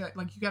you have to,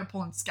 like, you got to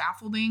pull in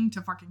scaffolding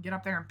to fucking get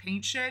up there and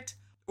paint shit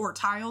or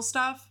tile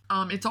stuff.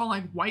 It's all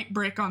like white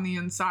brick on the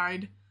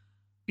inside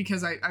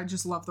because I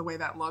just love the way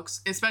that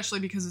looks, especially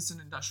because it's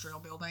an industrial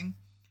building.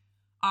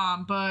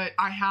 But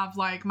I have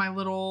like my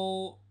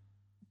little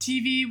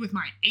TV with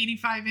my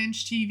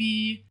 85-inch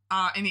TV.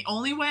 And the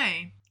only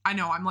way, I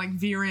know I'm like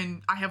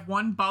veering, I have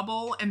one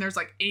bubble and there's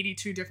like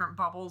 82 different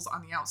bubbles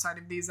on the outside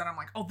of these that I'm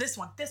like, oh, this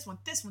one, this one,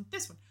 this one,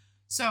 this one.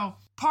 So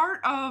part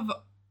of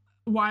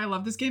why I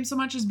love this game so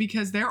much is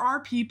because there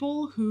are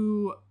people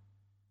who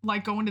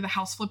like go into the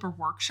house flipper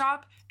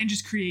workshop and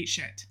just create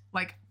shit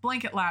like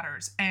blanket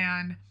ladders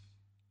and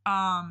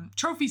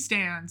trophy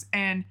stands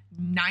and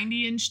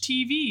 90-inch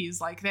TVs.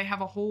 Like they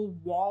have a whole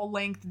wall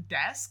length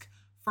desk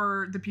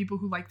for the people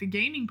who like the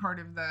gaming part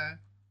of the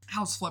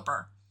house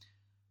flipper.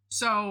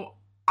 So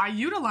I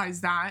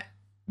utilize that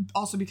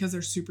also because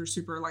they're super,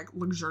 super like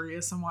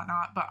luxurious and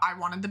whatnot, but I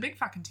wanted the big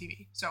fucking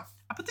TV. So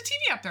I put the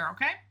TV up there,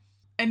 okay?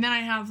 And then I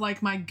have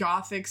like my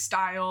gothic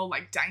style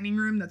like dining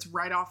room that's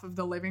right off of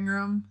the living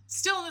room.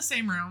 Still in the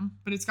same room,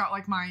 but it's got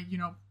like my, you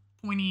know,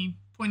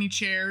 pointy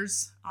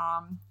chairs.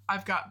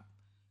 I've got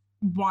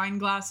wine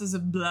glasses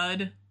of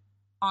blood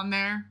on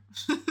there.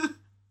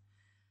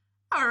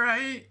 All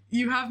right.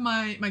 You have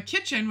my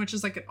kitchen, which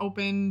is like an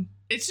open,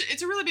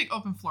 it's a really big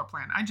open floor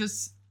plan.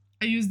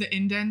 I use the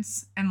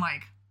indents and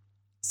like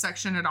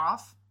section it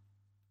off.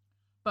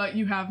 But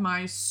you have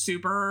my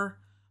super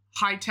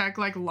high-tech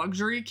like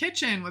luxury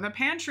kitchen with a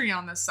pantry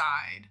on the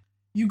side.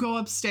 You go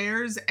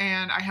upstairs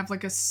and I have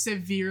like a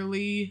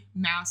severely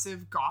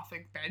massive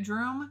gothic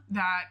bedroom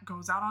that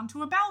goes out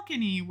onto a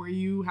balcony where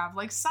you have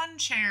like sun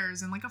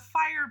chairs and like a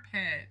fire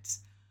pit.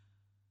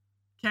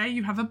 Okay,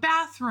 you have a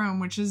bathroom,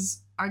 which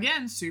is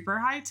again super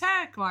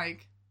high-tech,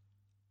 like,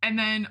 and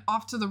then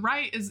off to the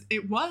right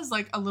it was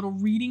like a little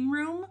reading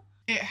room.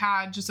 It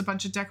had just a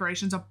bunch of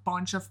decorations, a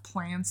bunch of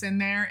plants in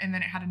there, and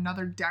then it had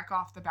another deck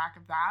off the back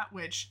of that,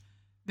 which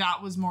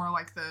that was more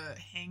like the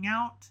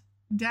hangout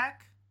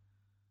deck.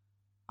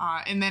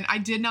 And then I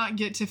did not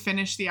get to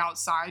finish the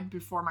outside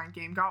before my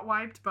game got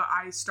wiped, but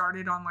I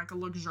started on like a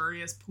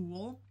luxurious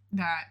pool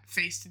that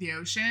faced the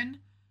ocean.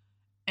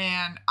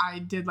 And I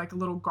did like a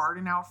little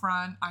garden out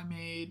front. I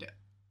made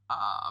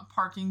a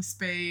parking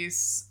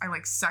space. I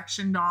like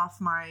sectioned off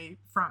my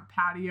front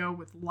patio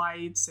with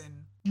lights.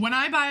 And when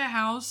I buy a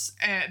house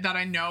that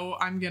I know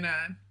I'm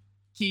gonna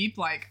keep,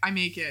 like I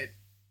make it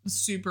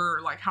super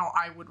like how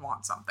I would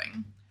want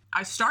something.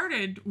 I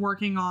started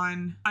working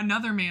on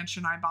another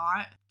mansion I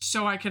bought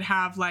so I could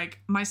have like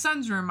my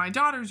son's room, my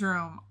daughter's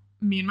room,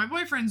 me and my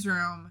boyfriend's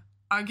room,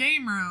 a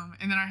game room,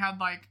 and then I had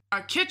like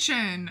a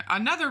kitchen,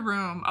 another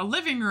room, a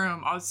living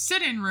room, a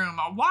sit-in room,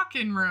 a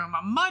walk-in room,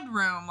 a mud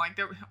room, like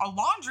a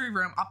laundry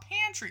room, a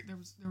pantry. There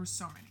was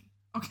so many.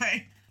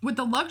 Okay. With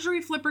the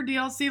luxury flipper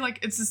DLC, like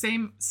it's the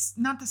same,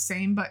 not the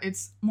same, but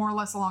it's more or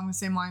less along the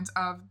same lines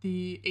of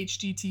the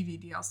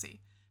HGTV DLC,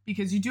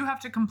 because you do have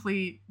to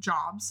complete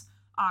jobs.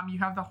 You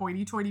have the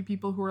hoity-toity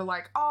people who are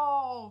like,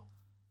 oh,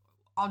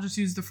 I'll just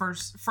use the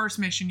first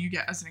mission you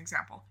get as an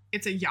example.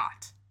 It's a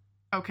yacht,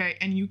 okay?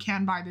 And you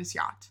can buy this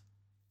yacht.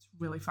 It's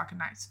really fucking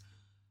nice.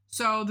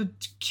 So the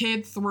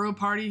kid threw a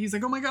party. He's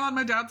like, oh my God,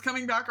 my dad's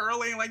coming back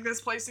early. Like, this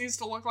place needs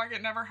to look like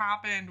it never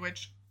happened,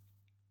 which,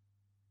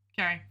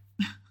 okay.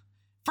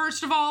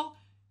 First of all,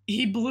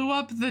 he blew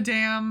up the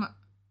damn,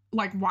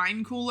 like,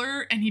 wine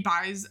cooler and he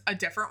buys a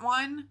different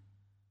one.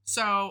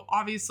 So,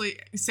 obviously,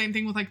 same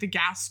thing with, like, the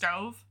gas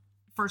stove.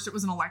 First it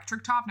was an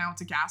electric top, now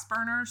it's a gas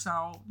burner,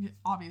 so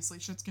obviously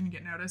shit's gonna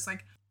get noticed.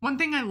 Like, one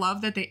thing I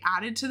love that they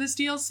added to this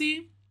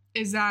DLC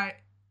is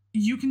that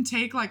you can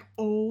take like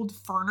old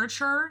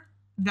furniture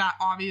that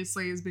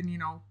obviously has been,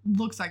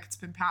 looks like it's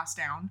been passed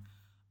down,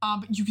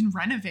 but you can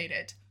renovate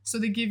it. So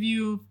they give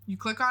you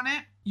click on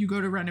it, you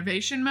go to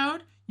renovation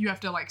mode, you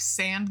have to like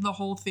sand the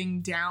whole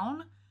thing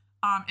down,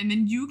 and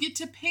then you get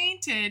to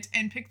paint it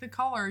and pick the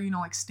color,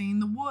 like stain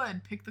the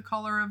wood, pick the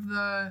color of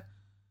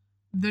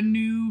the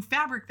new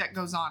fabric that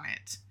goes on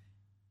it,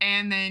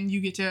 and then you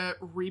get to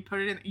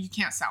re-put it in. You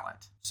can't sell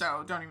it,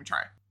 so don't even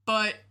try.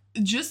 But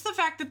just the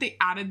fact that they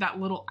added that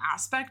little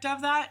aspect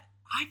of that,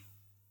 I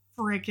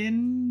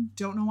freaking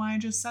don't know why I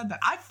just said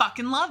that. I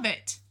fucking love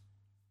it.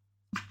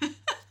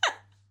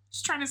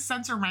 Just trying to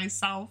censor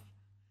myself.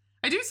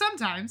 I do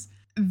sometimes.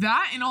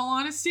 That, in all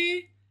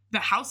honesty, the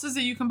houses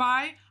that you can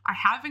buy, I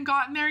haven't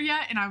gotten there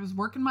yet, and I was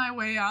working my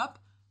way up,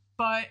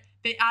 but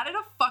they added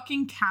a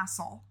fucking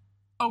castle.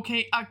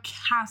 Okay, a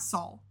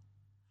castle.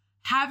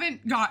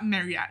 Haven't gotten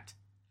there yet.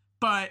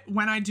 But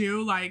when I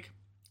do, like,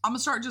 I'm gonna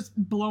start just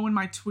blowing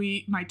my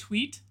Twitter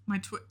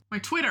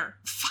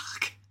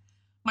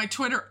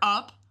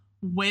up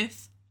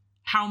with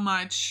how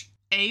much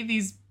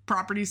these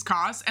properties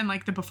cost and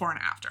like the before and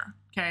after.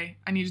 Okay,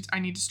 I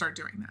need to start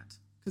doing that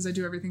because I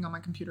do everything on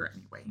my computer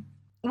anyway.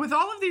 With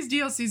all of these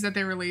DLCs that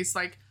they released,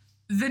 like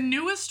the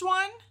newest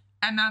one,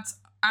 and that's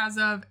as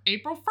of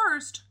April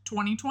 1st,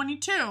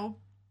 2022.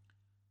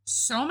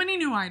 So many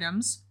new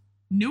items,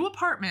 new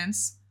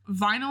apartments,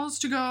 vinyls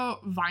to go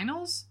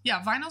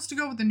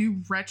with the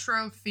new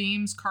retro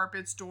themes,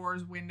 carpets,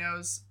 doors,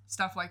 windows,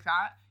 stuff like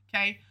that.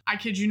 Okay. I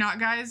kid you not,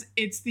 guys.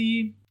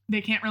 They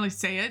can't really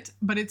say it,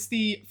 but it's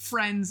the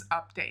Friends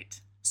update.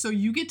 So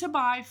you get to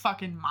buy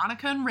fucking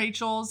Monica and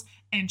Rachel's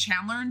and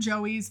Chandler and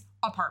Joey's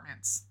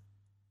apartments.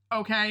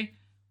 Okay.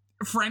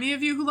 For any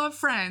of you who love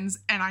Friends,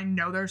 and I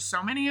know there's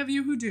so many of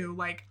you who do,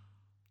 like,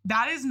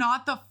 that is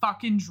not the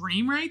fucking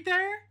dream right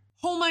there.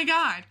 Oh my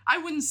God, I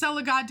wouldn't sell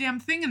a goddamn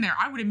thing in there.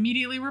 I would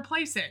immediately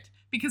replace it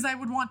because I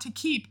would want to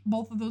keep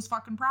both of those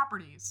fucking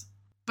properties.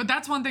 But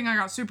that's one thing I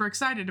got super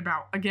excited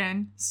about.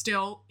 Again,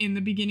 still in the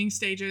beginning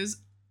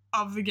stages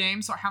of the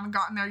game, so I haven't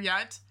gotten there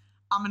yet.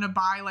 I'm going to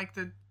buy like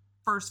the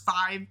first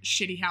 5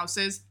 shitty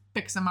houses,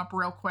 fix them up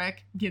real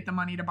quick, get the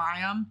money to buy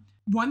them.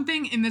 One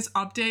thing in this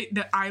update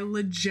that I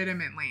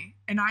legitimately,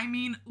 and I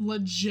mean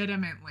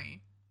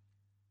legitimately,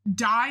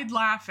 died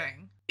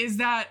laughing is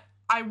that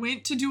I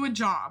went to do a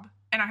job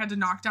and I had to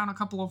knock down a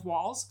couple of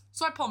walls.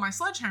 So I pull my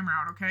sledgehammer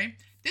out, okay?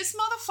 This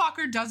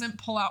motherfucker doesn't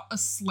pull out a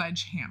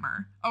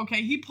sledgehammer,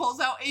 okay? He pulls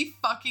out a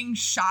fucking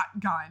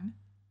shotgun.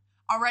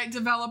 All right,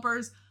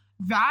 developers,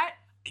 that,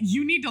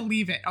 you need to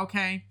leave it,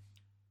 okay?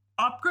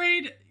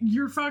 Upgrade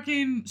your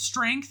fucking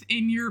strength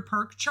in your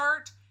perk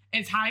chart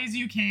as high as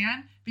you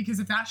can,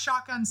 because if that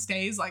shotgun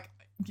stays, like,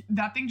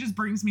 that thing just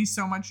brings me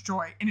so much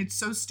joy. And it's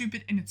so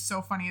stupid and it's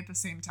so funny at the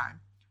same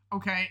time,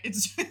 okay?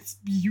 It's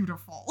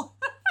beautiful.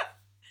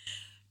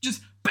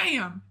 Just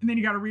bam, and then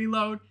you gotta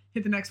reload,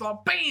 hit the next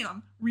wall,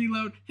 bam,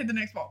 reload, hit the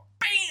next wall,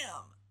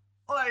 bam.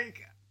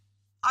 Like,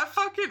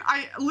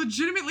 I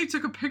legitimately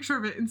took a picture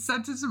of it and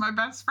sent it to my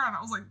best friend.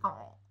 I was like,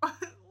 oh,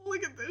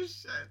 look at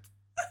this shit.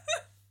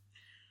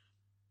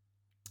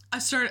 I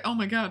started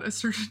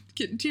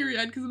getting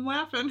teary-eyed because I'm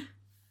laughing.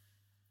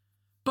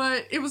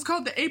 But it was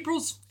called the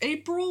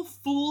April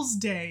Fool's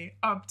Day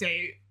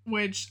update,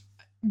 which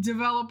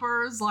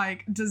developers,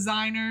 like,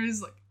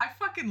 designers, like, I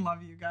fucking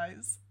love you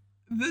guys.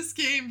 This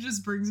game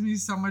just brings me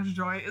so much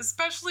joy,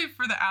 especially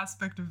for the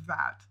aspect of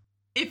that.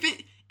 If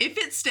If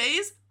it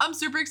stays, I'm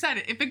super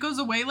excited. If it goes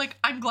away, like,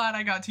 I'm glad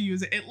I got to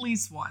use it at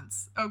least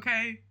once,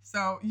 okay?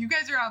 So you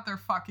guys are out there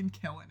fucking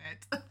killing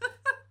it.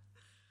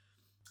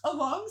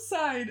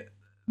 Alongside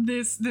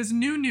this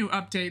new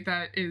update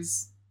that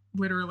is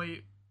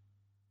literally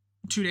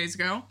 2 days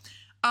ago,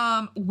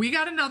 we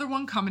got another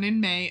one coming in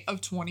May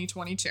of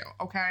 2022,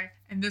 okay?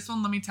 And this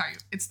one, let me tell you,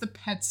 it's the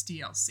Pets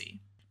DLC.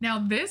 Now,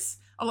 this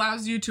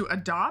allows you to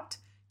adopt,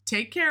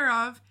 take care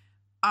of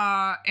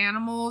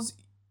animals.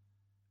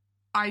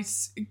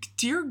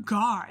 Dear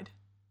God.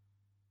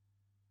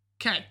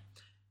 Okay.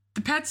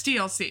 The Pets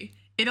DLC.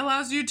 It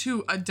allows you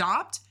to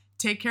adopt,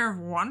 take care of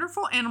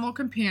wonderful animal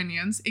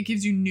companions. It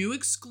gives you new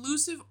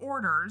exclusive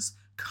orders,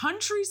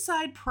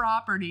 countryside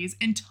properties,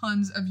 and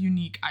tons of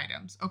unique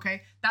items,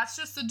 okay? That's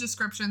just the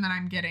description that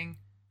I'm getting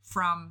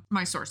from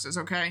my sources,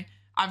 okay?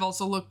 I've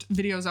also looked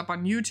videos up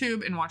on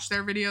YouTube and watched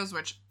their videos,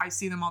 which I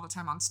see them all the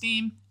time on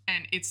Steam,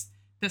 and it's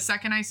the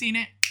second I seen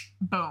it,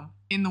 boom,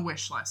 in the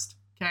wish list,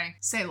 okay?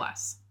 Say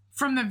less.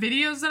 From the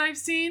videos that I've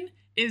seen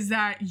is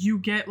that you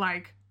get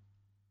like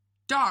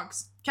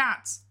dogs,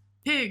 cats,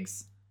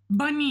 pigs,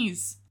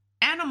 bunnies,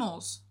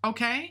 animals,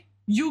 okay?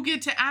 You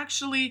get to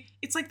actually,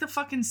 it's like the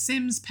fucking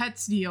Sims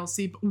Pets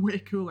DLC, but way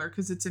cooler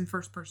because it's in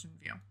first person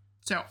view.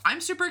 So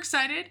I'm super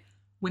excited.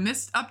 When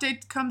this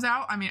update comes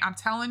out, I mean, I'm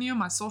telling you,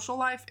 my social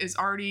life is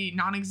already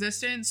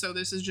non-existent, so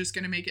this is just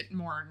going to make it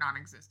more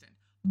non-existent.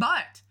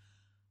 But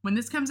when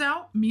this comes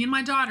out, me and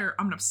my daughter,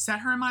 I'm going to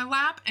set her in my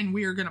lap and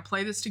we are going to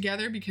play this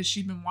together because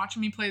she's been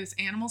watching me play this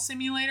animal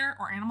simulator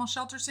or animal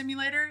shelter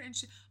simulator. And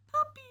she,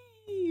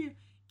 puppy,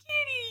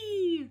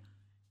 kitty.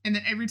 And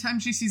then every time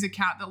she sees a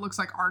cat that looks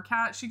like our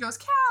cat, she goes,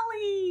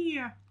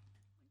 Callie.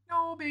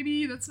 No,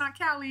 baby, that's not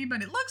Callie,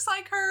 but it looks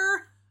like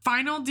her.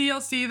 Final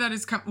DLC that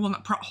is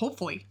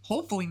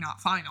hopefully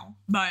not final,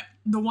 but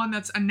the one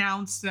that's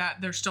announced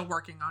that they're still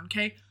working on,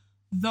 okay?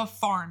 The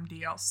Farm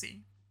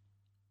DLC.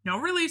 No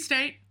release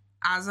date.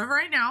 As of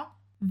right now,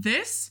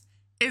 this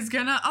is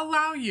gonna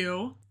allow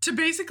you to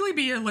basically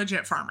be a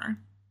legit farmer,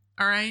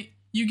 all right?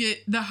 You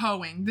get the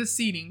hoeing, the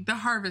seeding, the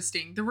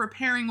harvesting, the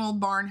repairing old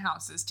barn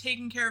houses,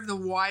 taking care of the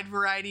wide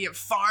variety of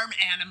farm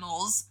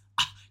animals,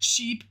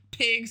 sheep,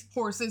 pigs,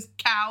 horses,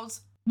 cows,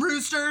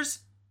 roosters,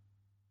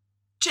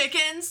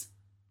 chickens.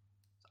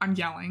 I'm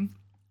yelling.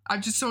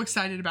 I'm just so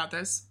excited about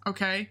this,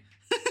 okay?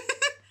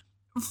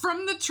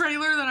 From the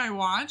trailer that I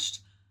watched,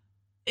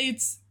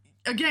 it's,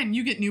 again,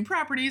 you get new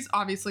properties,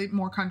 obviously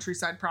more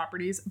countryside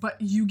properties, but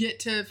you get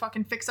to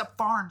fucking fix up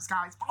farms,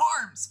 guys.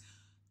 Farms!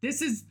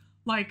 This is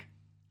like,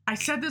 I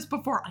said this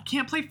before, I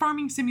can't play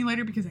Farming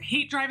Simulator because I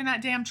hate driving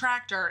that damn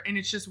tractor and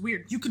it's just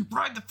weird. You can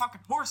ride the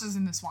fucking horses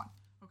in this one,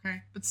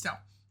 okay? But still.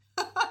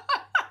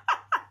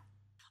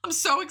 I'm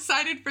so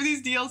excited for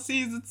these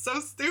DLCs. It's so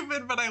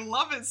stupid, but I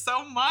love it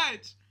so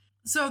much.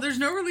 So there's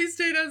no release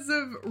date as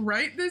of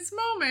right this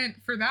moment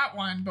for that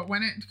one, but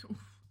when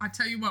I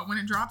tell you what, when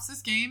it drops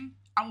this game,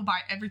 I will buy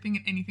everything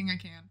and anything I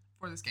can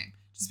for this game,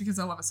 just because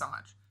I love it so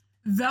much.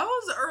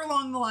 Those are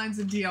along the lines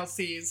of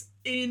DLCs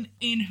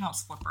in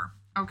House Flipper,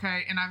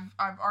 okay? And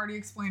I've already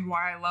explained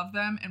why I love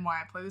them and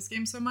why I play this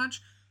game so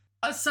much.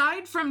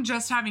 Aside from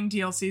just having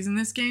DLCs in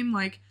this game,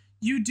 like,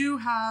 you do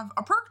have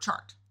a perk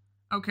chart,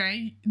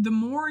 okay? The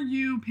more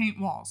you paint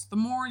walls, the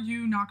more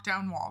you knock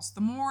down walls,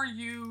 the more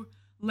you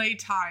lay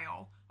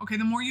tile, okay,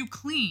 the more you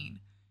clean,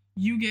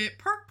 you get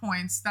perk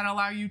points that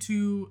allow you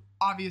to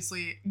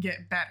obviously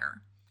get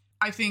better.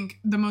 I think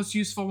the most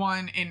useful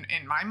one in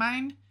my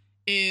mind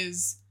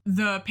is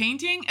the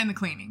painting and the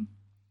cleaning.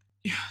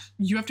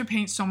 You have to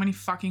paint so many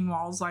fucking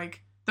walls.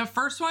 Like, the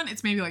first one,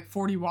 it's maybe like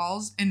 40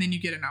 walls, and then you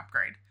get an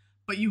upgrade.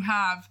 But you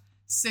have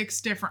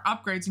 6 different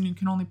upgrades, and you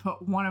can only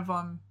put one of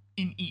them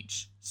in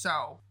each.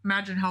 So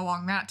imagine how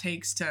long that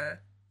takes to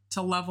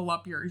level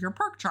up your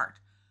perk chart.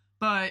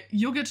 But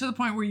you'll get to the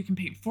point where you can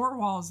paint 4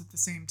 walls at the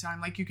same time.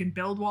 Like, you can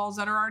build walls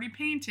that are already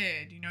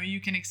painted. You know, you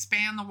can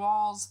expand the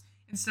walls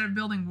instead of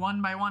building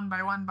one by one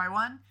by one by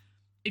one.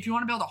 If you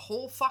want to build a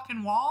whole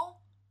fucking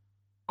wall,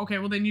 okay,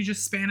 well then you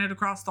just span it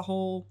across the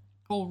whole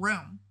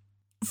room.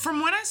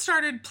 From when I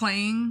started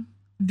playing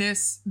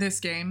this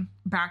game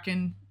back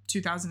in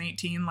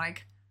 2018,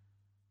 like,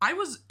 I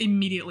was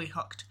immediately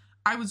hooked.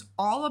 I was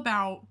all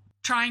about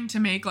trying to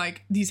make,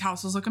 like, these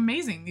houses look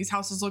amazing. These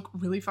houses look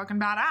really fucking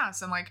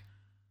badass. And, like,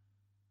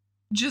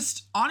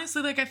 just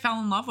honestly, like, I fell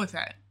in love with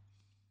it.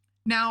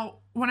 Now,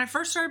 when I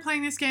first started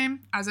playing this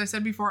game, as I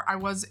said before, I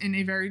was in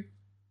a very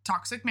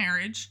toxic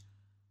marriage.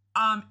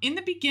 In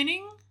the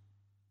beginning,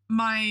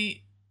 my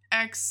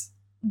ex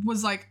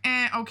was like,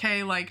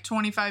 okay, like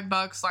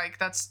 $25, like,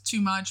 that's too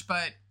much,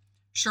 but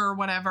sure,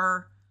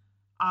 whatever.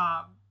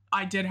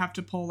 I did have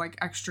to pull, like,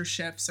 extra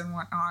shifts and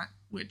whatnot,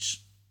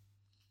 which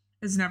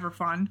is never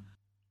fun.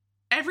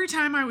 Every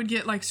time I would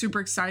get, like,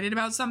 super excited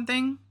about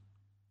something,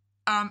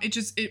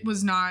 it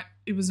was not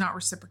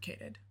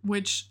reciprocated,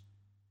 which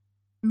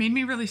made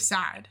me really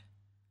sad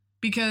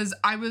because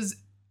I was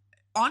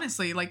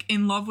honestly, like,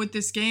 in love with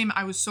this game.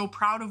 I was so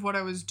proud of what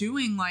I was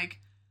doing. Like,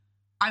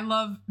 I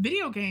love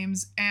video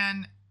games,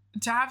 and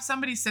to have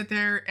somebody sit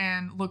there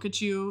and look at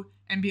you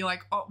and be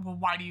like, oh, well,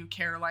 why do you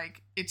care?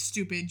 Like, it's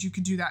stupid. You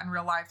could do that in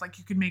real life. Like,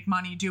 you could make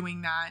money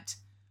doing that,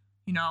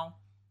 you know?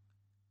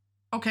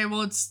 Okay,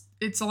 well,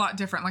 it's a lot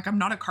different. Like, I'm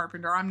not a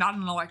carpenter. I'm not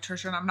an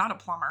electrician. I'm not a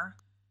plumber.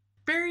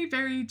 Very,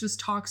 very just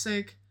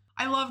toxic.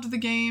 I loved the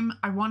game.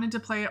 I wanted to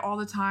play it all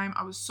the time.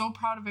 I was so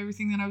proud of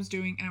everything that I was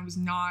doing, and I was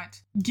not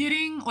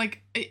getting,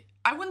 like,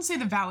 I wouldn't say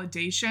the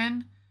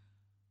validation,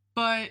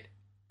 but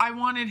I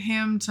wanted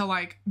him to,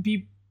 like,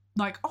 be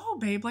like, oh,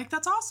 babe, like,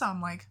 that's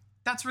awesome. Like,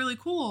 that's really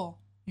cool.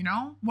 You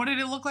know, what did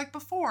it look like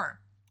before?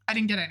 I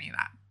didn't get any of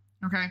that.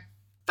 Okay.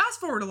 Fast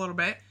forward a little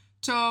bit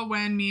to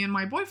when me and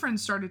my boyfriend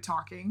started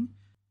talking.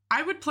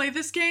 I would play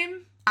this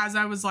game as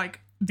I was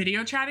like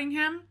video chatting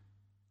him.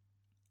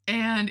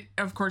 And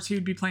of course he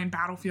would be playing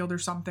Battlefield or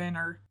something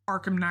or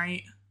Arkham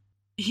Knight.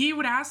 He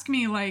would ask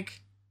me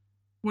like,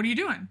 what are you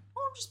doing?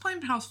 Oh, I'm just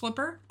playing House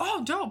Flipper.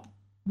 Oh, dope.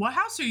 What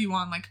house are you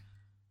on? Like,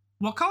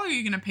 what color are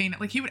you going to paint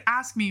it? Like, he would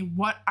ask me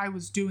what I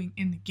was doing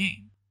in the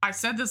game. I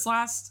said this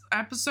last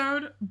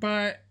episode,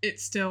 but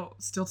it's still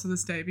to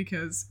this day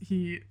because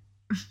he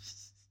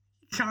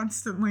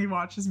constantly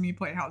watches me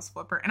play House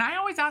Flipper. And I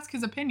always ask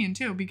his opinion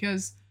too,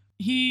 because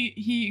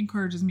he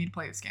encourages me to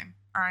play this game.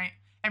 All right.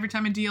 Every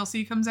time a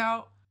DLC comes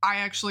out, I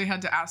actually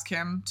had to ask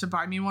him to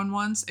buy me one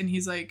once. And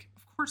he's like,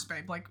 of course,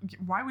 babe. Like,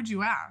 why would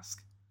you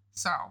ask?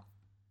 So,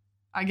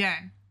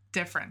 again,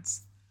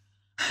 difference.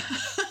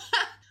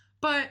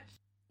 But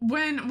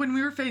when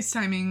we were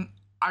FaceTiming,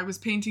 I was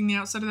painting the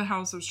outside of the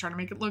house. I was trying to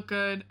make it look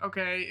good.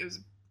 Okay, it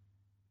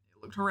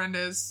looked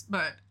horrendous,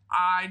 but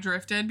I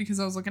drifted because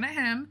I was looking at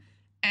him,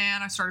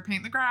 and I started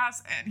painting the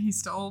grass, and he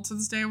still, to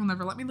this day, will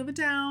never let me live it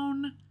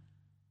down.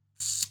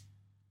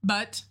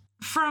 But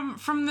from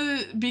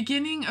the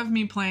beginning of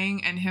me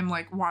playing and him,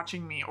 like,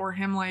 watching me, or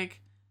him,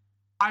 like,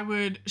 I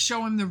would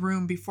show him the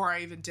room before I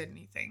even did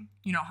anything.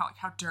 You know,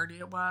 how dirty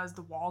it was.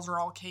 The walls are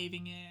all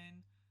caving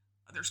in.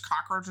 There's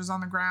cockroaches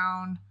on the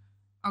ground.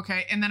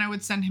 Okay, and then I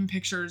would send him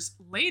pictures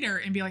later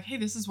and be like, hey,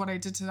 this is what I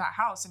did to that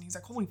house. And he's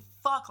like, holy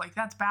fuck, like,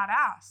 that's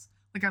badass.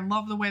 Like, I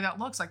love the way that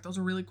looks. Like, those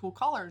are really cool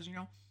colors, you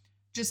know?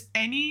 Just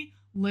any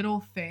little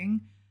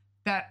thing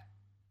that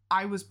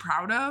I was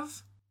proud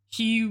of,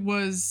 he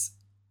was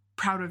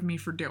proud of me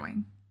for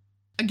doing.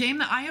 A game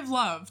that I have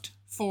loved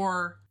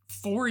for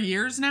 4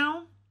 years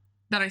now,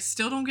 that I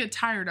still don't get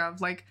tired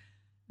of. Like,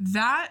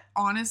 that,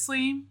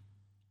 honestly,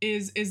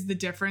 is the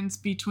difference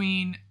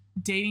between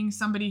dating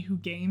somebody who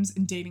games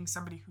and dating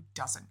somebody who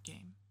doesn't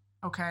game.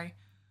 Okay?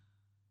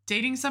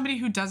 Dating somebody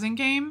who doesn't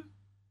game,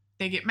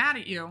 they get mad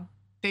at you.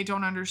 They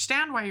don't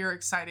understand why you're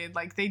excited.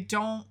 Like, they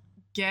don't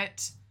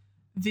get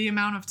the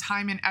amount of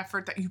time and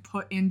effort that you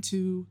put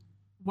into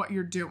what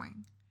you're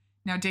doing.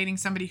 Now, dating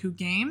somebody who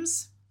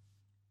games,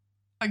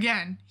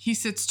 again, he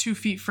sits 2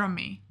 feet from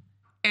me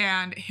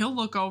and he'll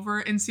look over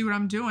and see what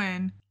I'm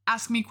doing,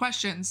 ask me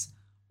questions,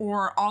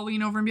 or I'll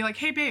lean over and be like,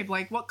 hey, babe,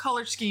 like, what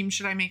color scheme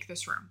should I make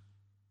this room?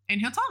 And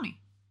he'll tell me,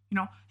 you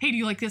know, hey, do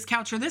you like this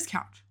couch or this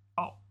couch?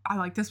 Oh, I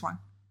like this one.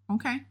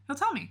 Okay, he'll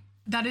tell me.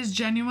 That is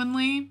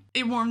genuinely,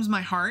 it warms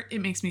my heart. It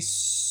makes me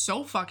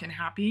so fucking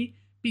happy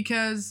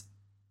because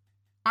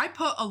I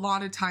put a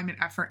lot of time and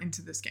effort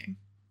into this game.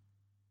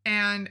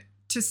 And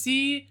to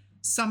see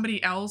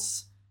somebody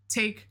else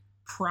take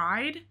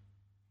pride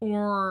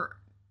or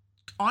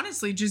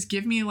honestly just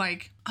give me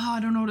like, oh,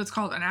 I don't know what it's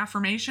called, an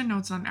affirmation? No,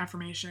 it's not an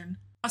affirmation.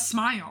 A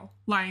smile,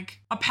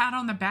 like a pat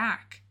on the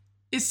back.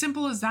 As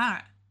simple as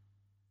that.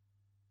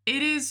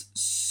 It is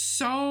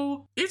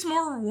so, it's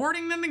more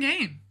rewarding than the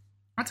game.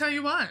 I'll tell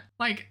you what,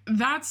 like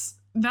that's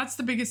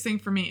the biggest thing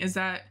for me is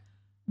that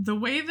the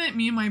way that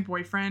me and my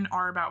boyfriend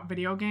are about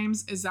video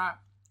games is that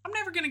I'm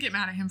never going to get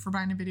mad at him for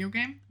buying a video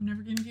game. I'm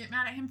never going to get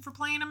mad at him for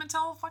playing them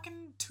until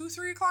fucking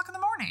 2-3 o'clock in the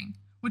morning,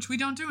 which we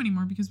don't do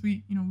anymore because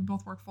we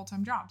both work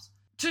full-time jobs.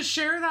 To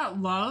share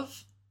that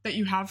love that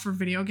you have for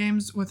video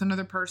games with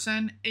another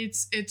person,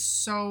 it's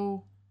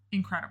so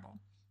incredible.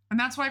 And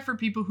that's why for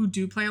people who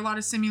do play a lot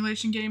of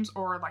simulation games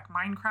or like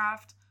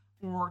Minecraft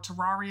or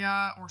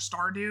Terraria or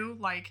Stardew,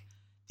 like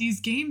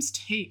these games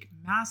take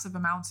massive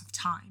amounts of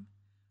time.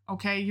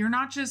 Okay, you're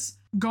not just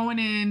going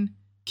in,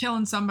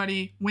 killing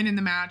somebody, winning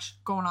the match,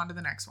 going on to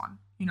the next one.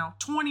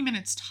 20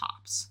 minutes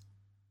tops,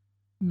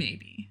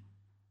 maybe.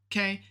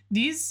 Okay,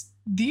 these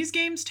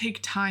games take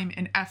time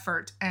and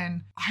effort,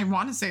 and I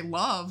want to say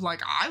love.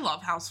 Like, I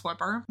love House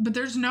Flipper, but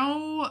there's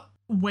no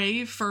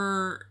way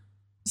for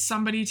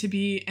somebody to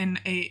be in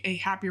a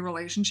happy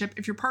relationship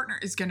if your partner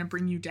is going to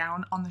bring you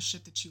down on the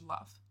shit that you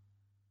love.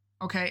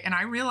 Okay, and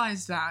I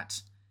realized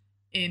that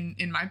in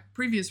my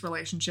previous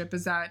relationship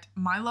is that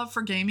my love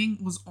for gaming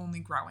was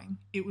only growing.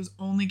 It was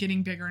only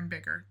getting bigger and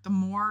bigger. The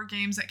more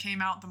games that came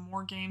out, the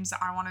more games that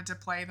I wanted to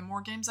play, the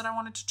more games that I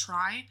wanted to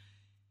try,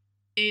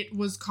 it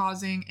was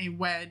causing a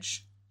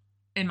wedge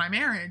in my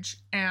marriage,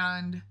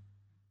 and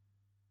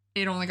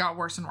it only got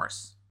worse and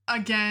worse.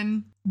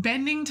 Again,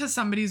 bending to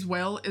somebody's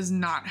will is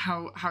not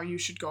how you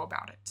should go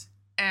about it.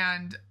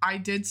 And I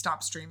did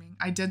stop streaming.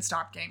 I did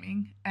stop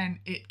gaming, and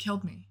it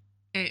killed me.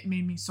 It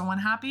made me so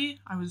unhappy.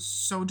 I was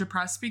so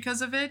depressed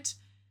because of it.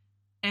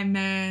 And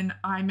then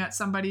I met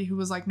somebody who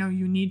was like, no,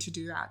 you need to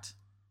do that.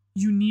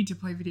 You need to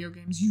play video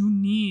games. You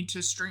need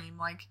to stream.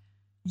 Like,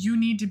 you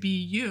need to be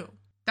you.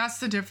 That's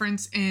the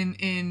difference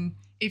in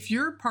if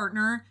your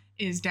partner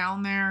is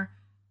down there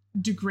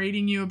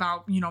degrading you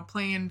about, you know,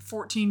 playing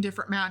 14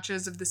 different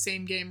matches of the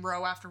same game,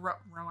 row after row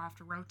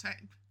type.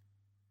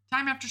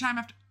 Time after time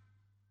after.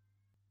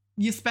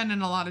 You're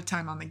spending a lot of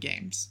time on the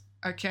games,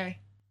 okay?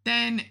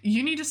 Then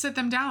you need to sit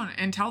them down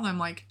and tell them,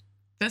 like,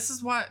 this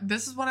is what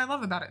I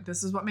love about it.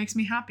 This is what makes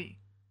me happy.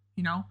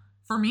 You know?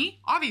 For me,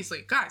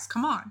 obviously, guys,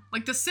 come on.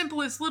 Like, the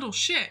simplest little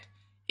shit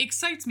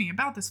excites me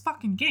about this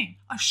fucking game.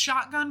 A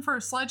shotgun for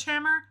a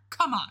sledgehammer?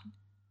 Come on.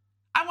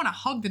 I want to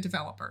hug the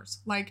developers.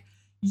 Like,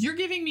 you're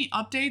giving me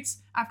updates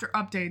after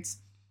updates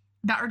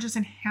that are just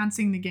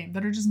enhancing the game,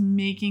 that are just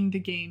making the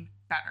game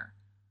better.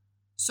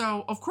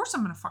 So, of course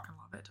I'm going to fucking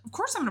love it. Of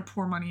course I'm going to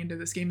pour money into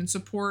this game and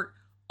support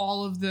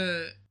all of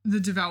the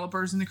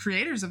developers and the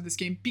creators of this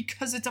game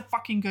because it's a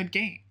fucking good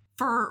game.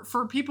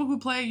 For people who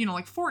play, you know,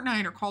 like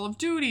Fortnite or Call of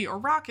Duty or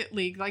Rocket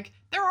League, like,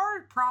 there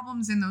are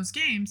problems in those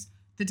games.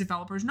 The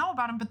developers know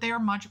about them, but they are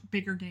much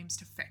bigger games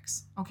to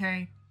fix,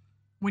 okay?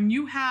 When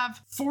you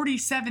have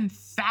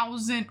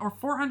 470,000 or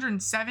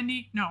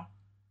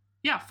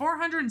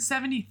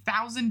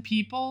 470,000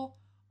 people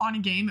on a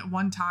game at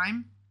one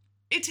time,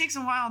 it takes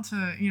a while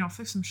to, you know,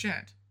 fix some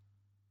shit.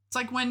 It's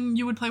like when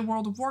you would play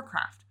World of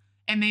Warcraft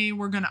and they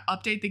were going to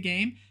update the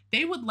game,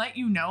 they would let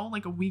you know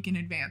like a week in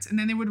advance. And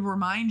then they would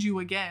remind you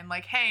again,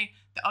 like, hey,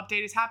 the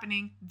update is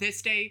happening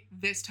this day,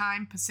 this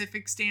time,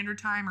 Pacific Standard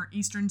Time or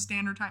Eastern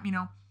Standard Time, you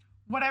know,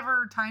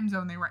 whatever time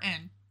zone they were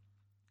in.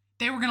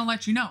 They were going to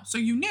let you know. So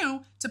you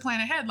knew to plan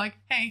ahead, like,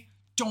 hey,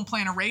 don't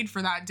plan a raid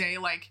for that day.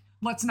 Like,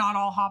 let's not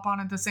all hop on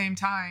at the same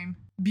time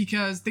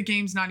because the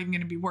game's not even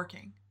going to be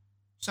working.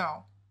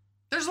 So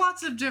there's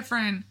lots of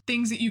different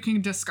things that you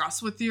can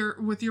discuss with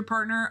your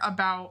partner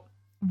about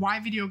why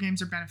video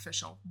games are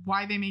beneficial,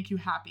 why they make you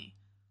happy,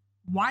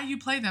 why you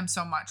play them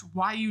so much,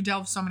 why you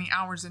delve so many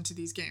hours into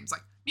these games.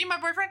 Like, me and my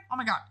boyfriend, oh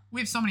my God,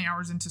 we have so many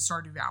hours into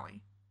Stardew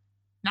Valley.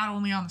 Not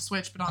only on the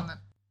Switch, but on the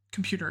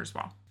computer as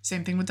well.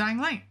 Same thing with Dying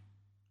Light.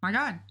 My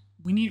God,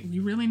 we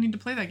really need to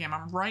play that game.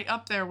 I'm right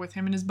up there with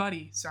him and his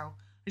buddy. So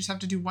I just have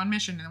to do one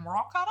mission and then we're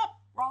all caught up.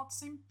 We're all at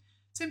the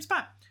same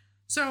spot.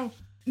 So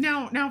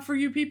now for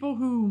you people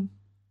who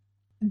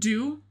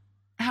do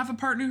have a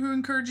partner who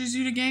encourages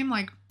you to game,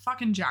 like,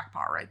 fucking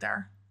jackpot right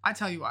there. I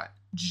tell you what,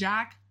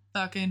 jack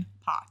fucking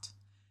pot.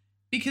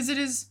 Because it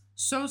is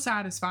so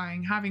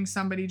satisfying having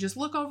somebody just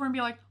look over and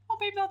be like, oh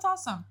babe, that's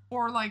awesome.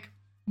 Or like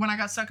when I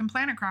got stuck in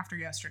Planet Crafter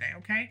yesterday,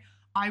 okay?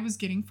 I was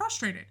getting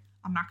frustrated.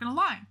 I'm not gonna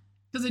lie.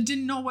 Because I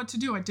didn't know what to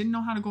do. I didn't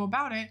know how to go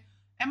about it.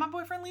 And my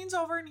boyfriend leans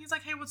over and he's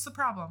like, hey, what's the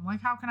problem?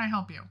 Like, how can I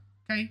help you?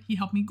 Okay? He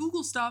helped me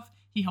Google stuff.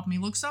 He helped me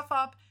look stuff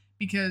up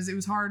because it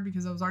was hard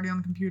because I was already on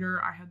the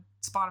computer. I had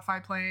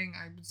Spotify playing.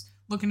 I was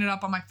looking it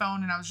up on my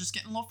phone and I was just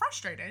getting a little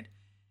frustrated.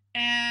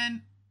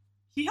 And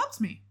he helps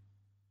me.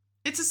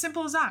 It's as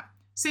simple as that.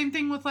 Same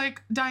thing with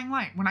like Dying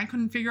Light. When I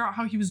couldn't figure out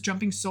how he was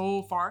jumping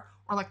so far,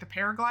 or like the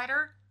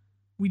paraglider,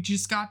 we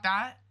just got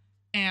that.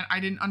 And I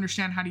didn't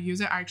understand how to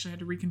use it. I actually had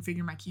to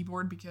reconfigure my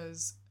keyboard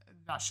because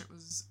that shit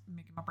was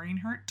making my brain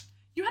hurt.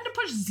 You had to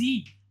push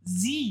Z.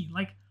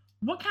 Like,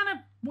 what kind of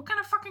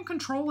fucking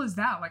control is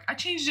that? Like, I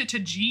changed it to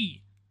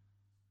G.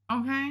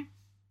 Okay?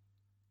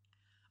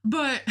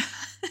 But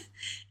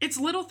it's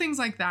little things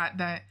like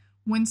that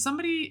when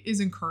somebody is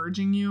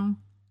encouraging you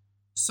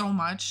so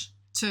much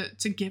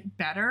to get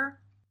better,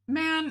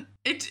 man,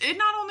 it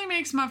not only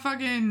makes my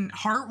fucking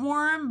heart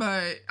warm,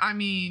 but I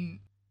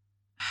mean,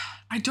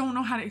 I don't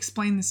know how to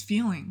explain this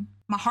feeling.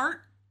 My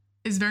heart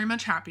is very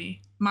much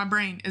happy. My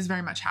brain is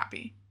very much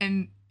happy.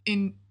 And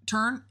in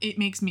turn, it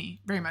makes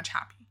me very much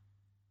happy.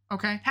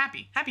 Okay?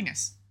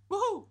 Happiness.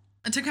 Woohoo!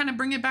 And to kind of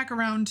bring it back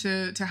around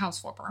to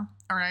House Flipper,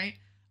 all right?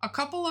 A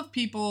couple of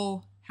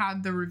people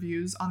had the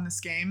reviews on this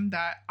game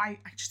that I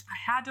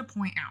had to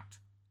point out,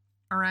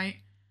 all right?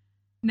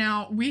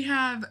 Now, we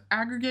have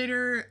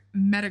aggregator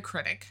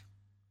Metacritic.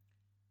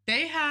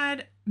 They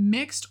had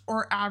mixed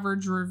or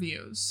average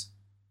reviews.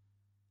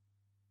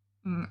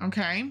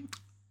 Okay.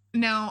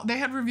 Now, they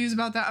had reviews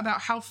about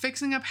how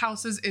fixing up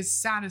houses is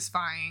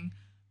satisfying,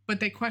 but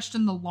they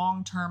questioned the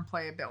long-term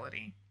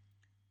playability.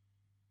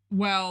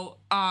 Well,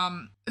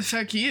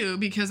 fuck you,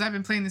 because I've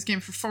been playing this game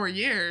for 4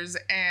 years,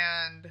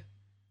 and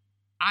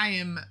I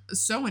am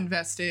so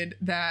invested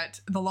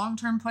that the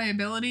long-term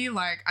playability,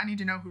 like, I need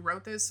to know who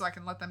wrote this so I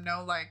can let them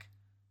know, like,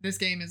 this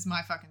game is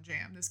my fucking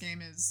jam. This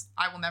game is,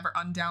 I will never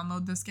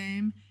undownload this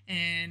game,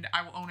 and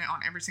I will own it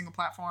on every single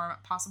platform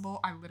possible.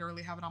 I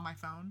literally have it on my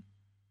phone.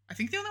 I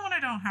think the only one I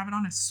don't have it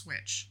on is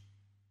Switch.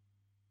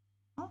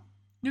 Oh,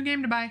 new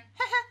game to buy.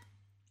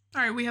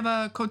 All right, we have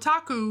a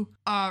Kotaku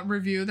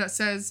review that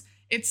says,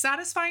 it's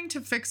satisfying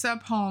to fix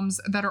up homes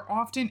that are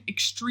often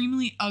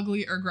extremely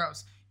ugly or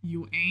gross.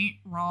 You ain't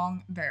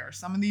wrong there.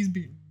 Some of these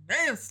be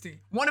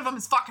nasty. One of them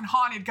is fucking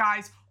haunted,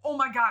 guys. Oh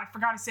my God, I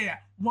forgot to say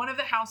that. One of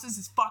the houses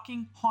is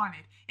fucking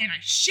haunted. And I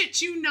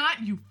shit you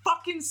not, you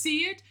fucking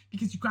see it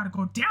because you gotta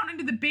go down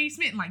into the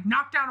basement and like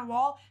knock down a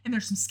wall and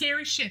there's some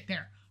scary shit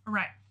there. All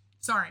right,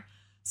 sorry.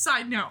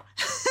 Side note.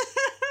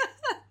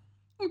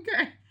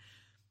 Okay.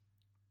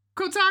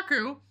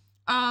 Kotaku,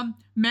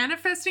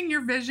 manifesting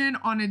your vision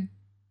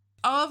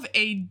of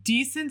a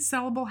decent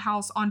sellable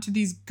house onto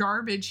these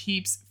garbage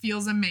heaps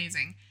feels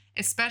amazing,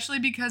 especially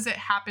because it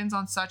happens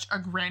on such a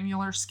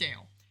granular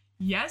scale.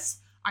 Yes,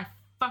 I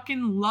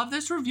fucking love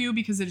this review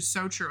because it is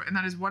so true. And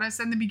that is what I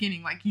said in the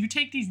beginning. Like, you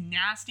take these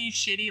nasty,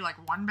 shitty,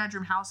 like,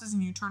 one-bedroom houses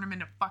and you turn them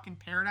into fucking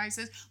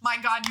paradises. My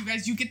God, you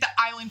guys, you get the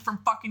island from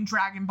fucking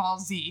Dragon Ball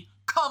Z.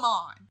 Come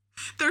on.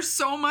 There's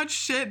so much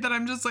shit that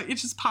I'm just like, it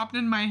just popped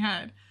in my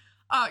head.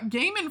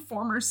 Game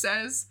Informer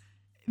says,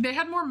 they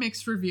had more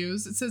mixed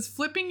reviews. It says,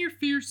 flipping your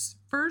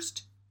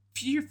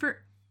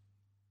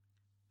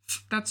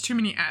that's too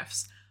many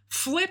F's.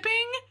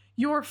 Flipping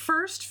your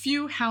first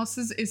few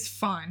houses is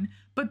fun,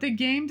 but the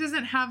game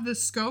doesn't have the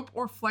scope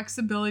or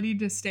flexibility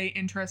to stay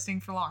interesting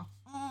for long.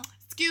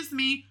 Excuse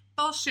me,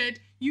 bullshit.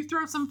 You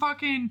throw some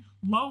fucking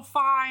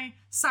lo-fi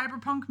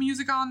cyberpunk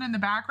music on in the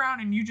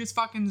background and you just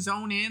fucking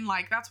zone in.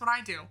 Like, that's what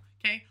I do,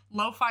 okay?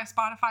 Lo-fi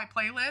Spotify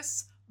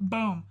playlists,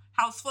 boom.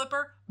 House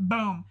flipper,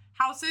 boom.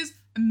 Houses,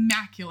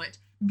 immaculate,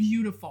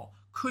 beautiful,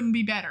 couldn't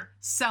be better.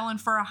 Selling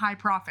for a high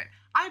profit.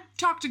 I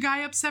talked a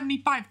guy up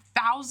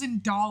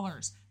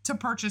 $75,000 to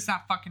purchase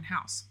that fucking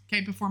house, okay,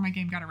 before my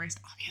game got erased,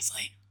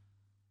 obviously.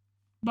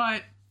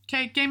 But,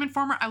 okay, Game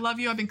Informer, I love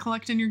you. I've been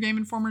collecting your Game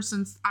Informer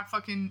since I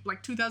fucking,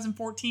 like,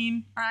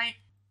 2014, all right?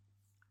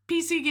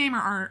 PC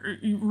Gamer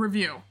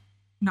review,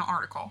 not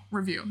article,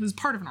 review. This is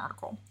part of an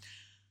article.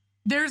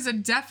 There's a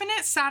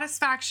definite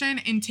satisfaction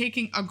in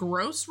taking a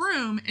gross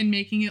room and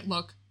making it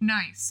look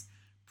nice.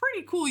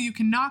 Pretty cool you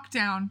can knock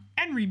down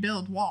and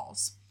rebuild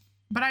walls.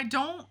 But I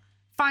don't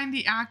find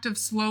the act of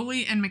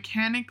slowly and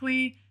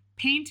mechanically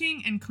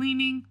painting and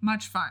cleaning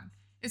much fun,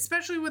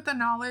 especially with the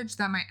knowledge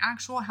that my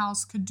actual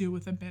house could do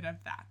with a bit of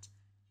that.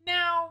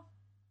 Now,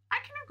 I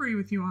can agree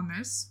with you on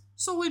this,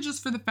 solely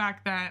just for the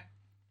fact that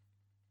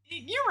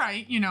you're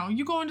right, you know,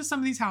 you go into some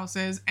of these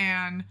houses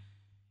and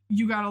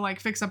you gotta like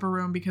fix up a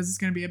room because it's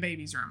gonna be a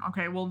baby's room.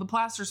 Okay, well, the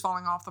plaster's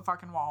falling off the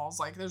fucking walls,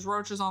 like there's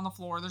roaches on the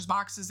floor, there's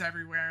boxes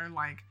everywhere,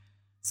 like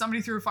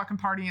somebody threw a fucking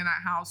party in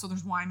that house, so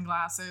there's wine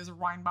glasses or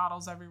wine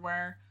bottles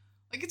everywhere.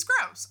 Like, it's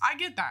gross. I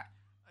get that.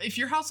 If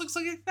your house looks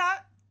like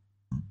that,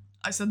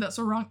 I said that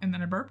so wrong and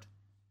then I burped.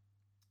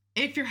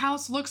 If your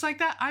house looks like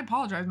that, I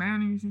apologize,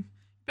 man. You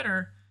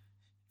better,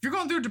 if you're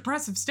going through a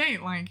depressive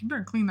state, like, you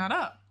better clean that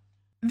up.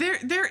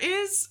 There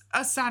is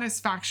a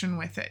satisfaction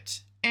with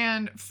it.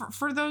 And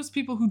for those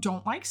people who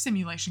don't like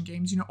simulation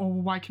games, you know, oh,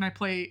 why can I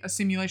play a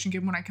simulation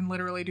game when I can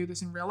literally do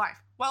this in real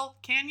life? Well,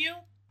 can you?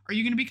 Are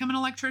you going to become an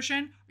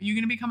electrician? Are you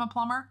going to become a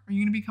plumber? Are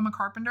you going to become a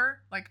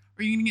carpenter? Like,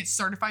 are you going to get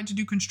certified to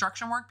do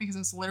construction work because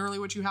it's literally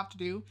what you have to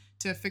do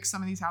to fix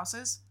some of these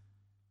houses?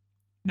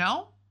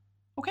 No?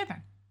 Okay,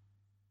 then.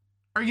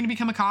 Are you going to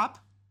become a cop?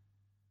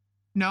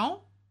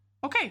 No?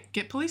 Okay,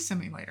 get Police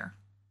Simulator.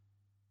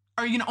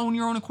 Are you going to own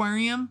your own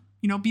aquarium?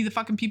 You know, be the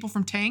fucking people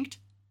from Tanked?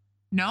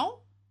 No?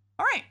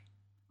 All right.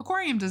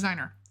 Aquarium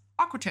designer.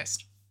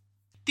 Aquatist.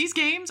 These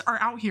games are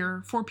out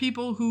here for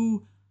people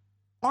who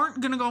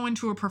aren't going to go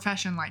into a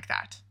profession like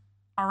that.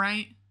 All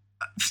right?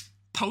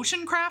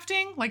 Potion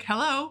crafting? Like,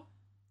 hello?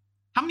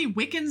 How many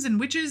Wiccans and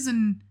witches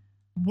and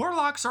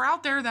warlocks are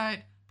out there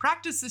that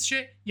practice this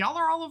shit? Y'all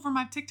are all over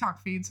my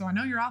TikTok feed, so I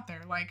know you're out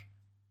there. Like,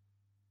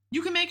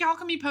 you can make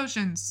alchemy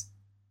potions.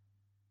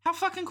 How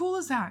fucking cool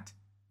is that?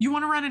 You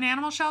want to run an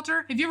animal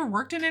shelter? Have you ever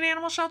worked in an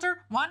animal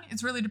shelter? One,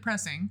 it's really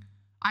depressing.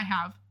 I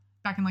have,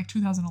 back in like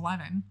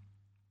 2011.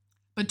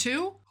 But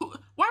two,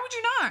 why would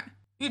you not?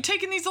 You're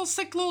taking these little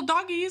sick little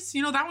doggies.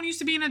 You know, that one used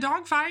to be in a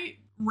dog fight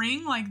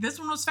ring. Like, this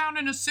one was found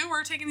in a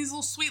sewer, taking these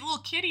little sweet little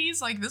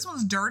kitties. Like, this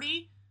one's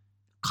dirty,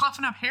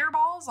 coughing up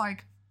hairballs.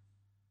 Like,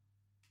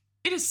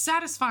 it is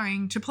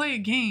satisfying to play a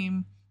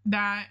game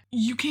that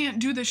you can't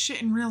do this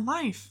shit in real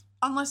life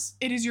unless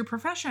it is your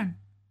profession.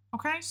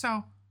 Okay,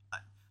 so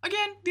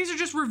again, these are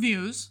just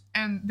reviews,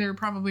 and they're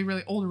probably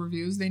really older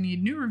reviews. They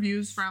need new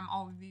reviews from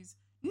all of these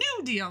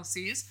new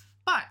DLCs.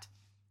 But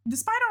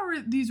despite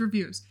all these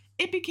reviews,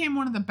 it became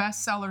one of the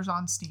best sellers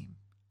on Steam.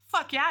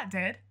 Fuck yeah, it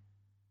did.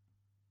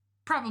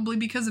 Probably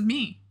because of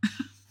me.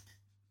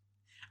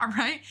 All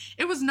right?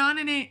 It was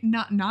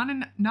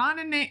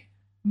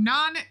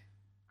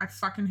I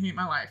fucking hate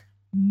my life.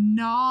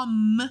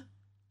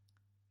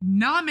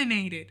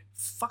 Nominated,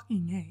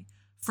 fucking A,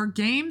 for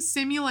Game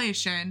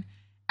Simulation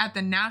at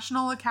the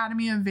National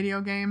Academy of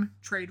Video Game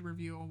Trade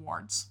Review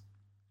Awards.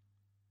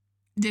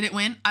 Did it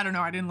win? I don't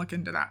know. I didn't look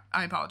into that.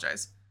 I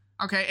apologize.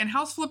 Okay, and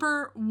House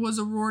Flipper was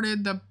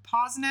awarded the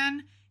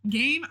Poznan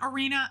Game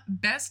Arena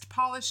Best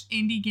Polished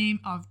Indie Game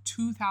of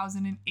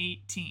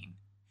 2018.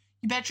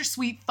 You bet your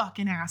sweet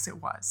fucking ass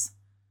it was.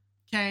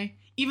 Okay?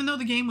 Even though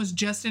the game was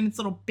just in its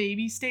little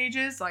baby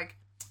stages, like,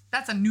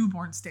 that's a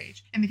newborn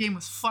stage. And the game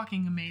was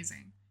fucking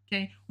amazing.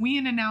 Okay? We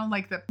into now,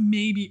 like, the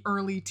maybe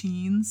early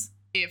teens,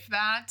 if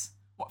that.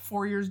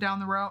 4 years down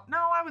the road? No,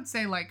 I would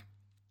say like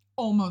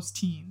almost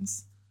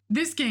teens.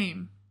 This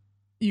game,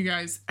 you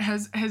guys,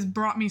 has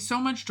brought me so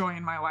much joy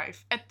in my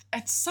life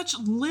at such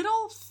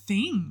little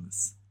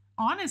things.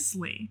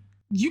 Honestly,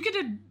 you get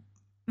to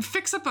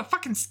fix up a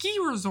fucking ski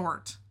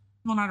resort.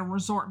 Well, not a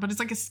resort, but it's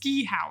like a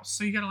ski house.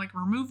 So you gotta like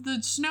remove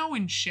the snow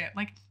and shit.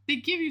 Like they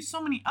give you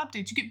so many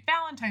updates. You get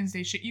Valentine's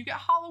Day shit. You get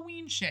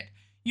Halloween shit.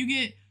 You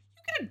get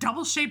a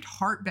double-shaped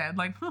heart bed.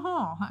 Like,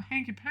 oh,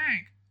 hanky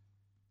pank.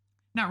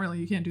 Not really.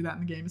 You can't do that in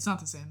the game. It's not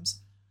The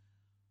Sims.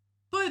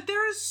 But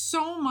there is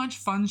so much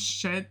fun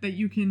shit that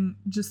you can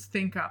just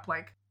think up.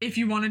 Like, if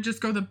you want to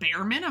just go the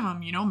bare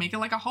minimum, you know, make it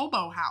like a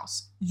hobo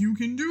house. You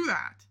can do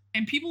that.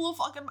 And people will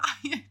fucking buy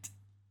it.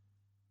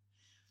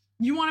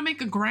 You want to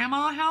make a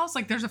grandma house?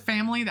 Like, there's a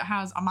family that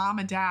has a mom,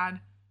 a dad,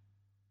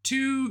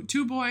 two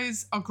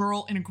boys, a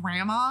girl, and a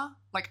grandma.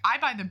 Like, I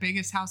buy the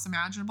biggest house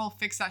imaginable,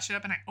 fix that shit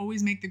up, and I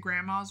always make the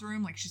grandma's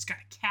room. Like, she's got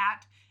a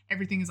cat.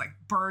 Everything is like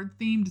bird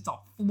themed. It's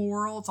all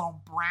floral. It's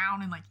all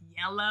brown and like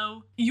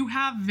yellow. You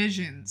have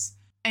visions.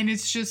 And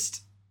it's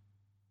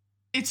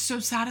so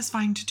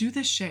satisfying to do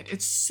this shit.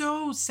 It's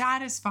so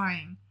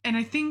satisfying. And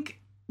I think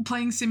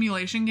playing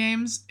simulation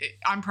games,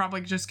 I'm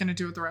probably just going to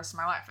do it the rest of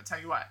my life. I tell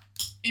you what,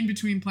 in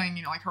between playing,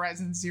 you know, like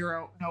Horizon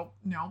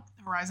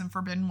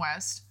Forbidden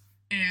West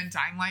and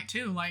Dying Light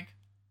 2, like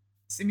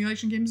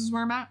simulation games is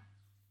where I'm at.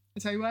 I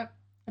tell you what,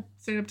 I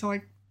stayed up till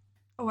like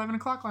 11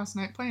 o'clock last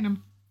night playing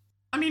them.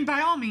 I mean,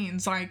 by all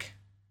means, like,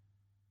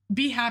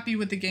 be happy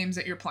with the games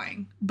that you're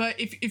playing. But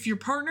if your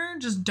partner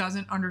just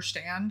doesn't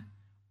understand,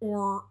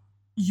 or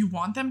you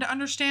want them to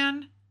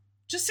understand,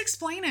 just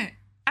explain it,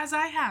 as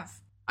I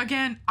have.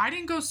 Again, I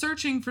didn't go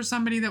searching for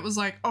somebody that was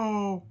like,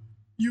 oh,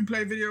 you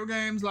play video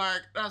games?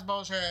 Like, that's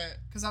bullshit.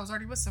 Because I was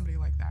already with somebody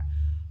like that.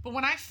 But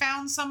when I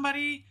found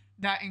somebody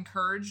that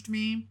encouraged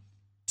me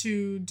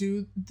to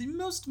do the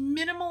most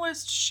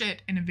minimalist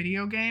shit in a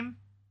video game,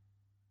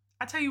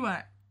 I tell you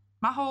what,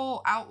 my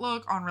whole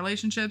outlook on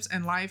relationships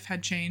and life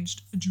had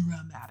changed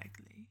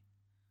dramatically.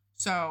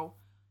 So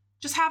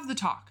just have the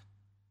talk.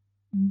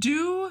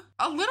 Do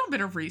a little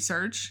bit of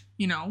research,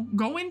 you know,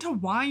 go into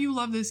why you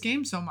love this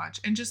game so much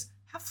and just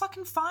have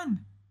fucking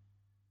fun.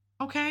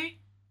 Okay?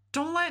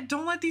 Don't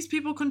let these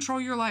people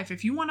control your life.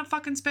 If you want to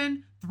fucking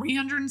spend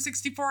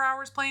 364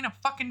 hours playing a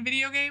fucking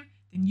video game,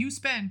 then you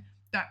spend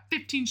that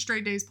 15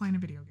 straight days playing a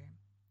video game.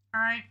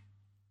 All right?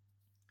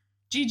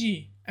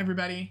 GG,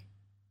 everybody.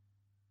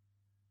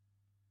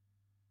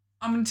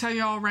 I'm going to tell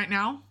you all right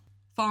now,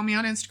 follow me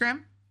on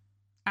Instagram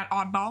at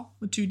Oddball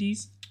with 2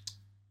 Ds.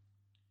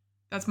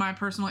 That's my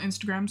personal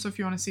Instagram. So if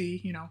you want to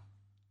see, you know,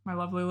 my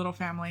lovely little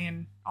family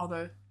and all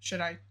the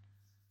shit I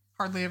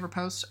hardly ever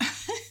post.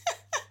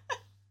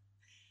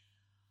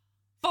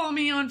 Follow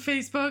me on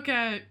Facebook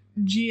at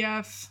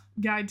GF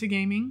Guide to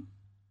Gaming.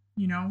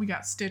 You know, we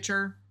got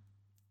Stitcher,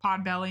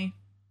 Podbelly,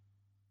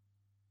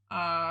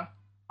 RSS,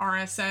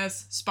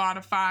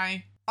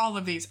 Spotify, all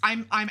of these.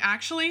 I'm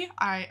actually,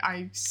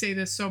 I say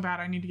this so bad,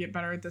 I need to get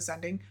better at this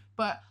ending,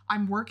 but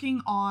I'm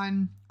working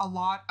on a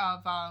lot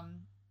of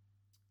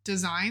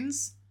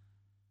designs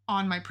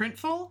on my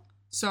Printful.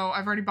 So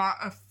I've already bought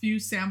a few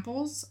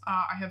samples.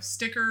 I have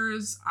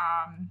stickers,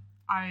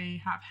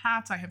 I have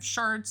hats, I have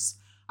shirts.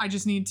 I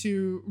just need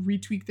to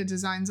retweak the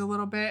designs a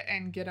little bit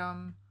and get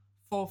them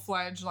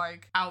full-fledged,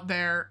 like out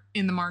there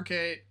in the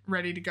market,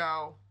 ready to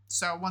go.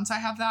 So once I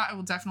have that, I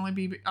will definitely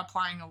be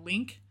applying a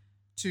link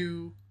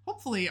to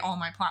hopefully all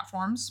my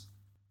platforms,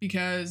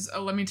 because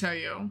let me tell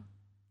you,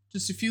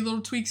 just a few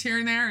little tweaks here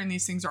and there, and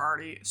these things are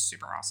already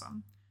super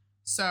awesome.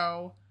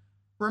 So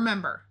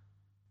remember,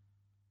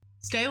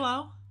 stay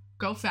low,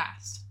 go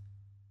fast,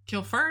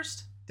 kill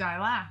first, die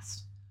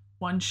last.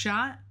 1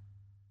 shot,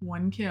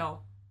 1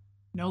 kill.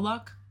 No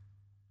luck,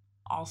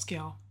 all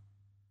skill.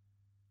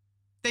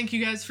 Thank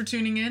you guys for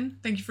tuning in.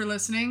 Thank you for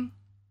listening.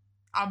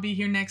 I'll be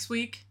here next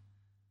week.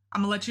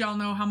 I'm gonna let you all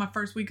know how my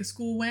first week of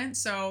school went,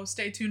 so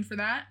stay tuned for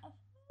that.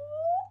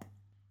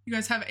 You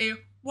guys have a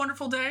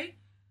wonderful day.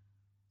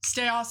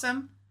 Stay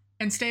awesome,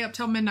 and stay up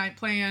till midnight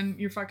playing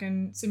your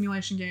fucking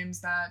simulation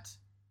games that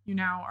you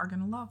now are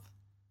gonna love.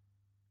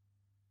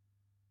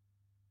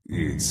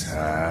 It's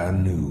high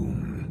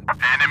noon.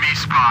 Enemy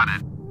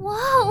spotted.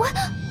 Whoa!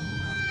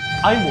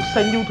 I will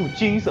send you to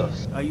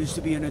Jesus. I used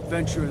to be an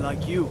adventurer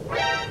like you,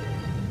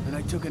 and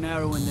I took an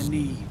arrow in the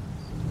knee.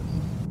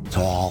 It's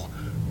all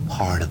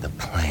part of the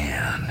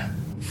plan.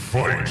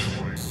 Fight!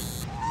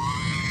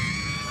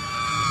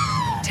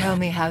 Tell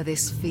me how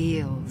this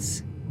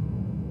feels.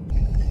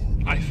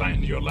 I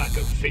find your lack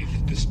of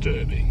faith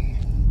disturbing.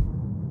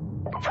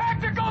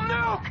 Tactical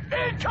nuke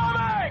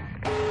incoming!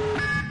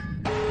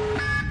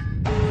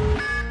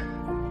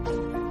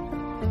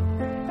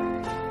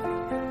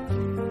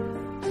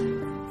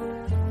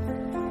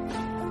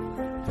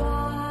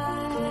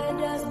 Why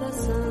does the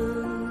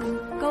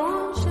sun go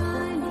on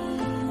shining?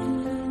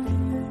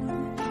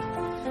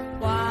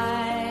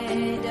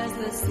 Why does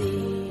the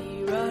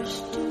sea rush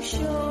to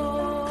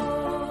shore?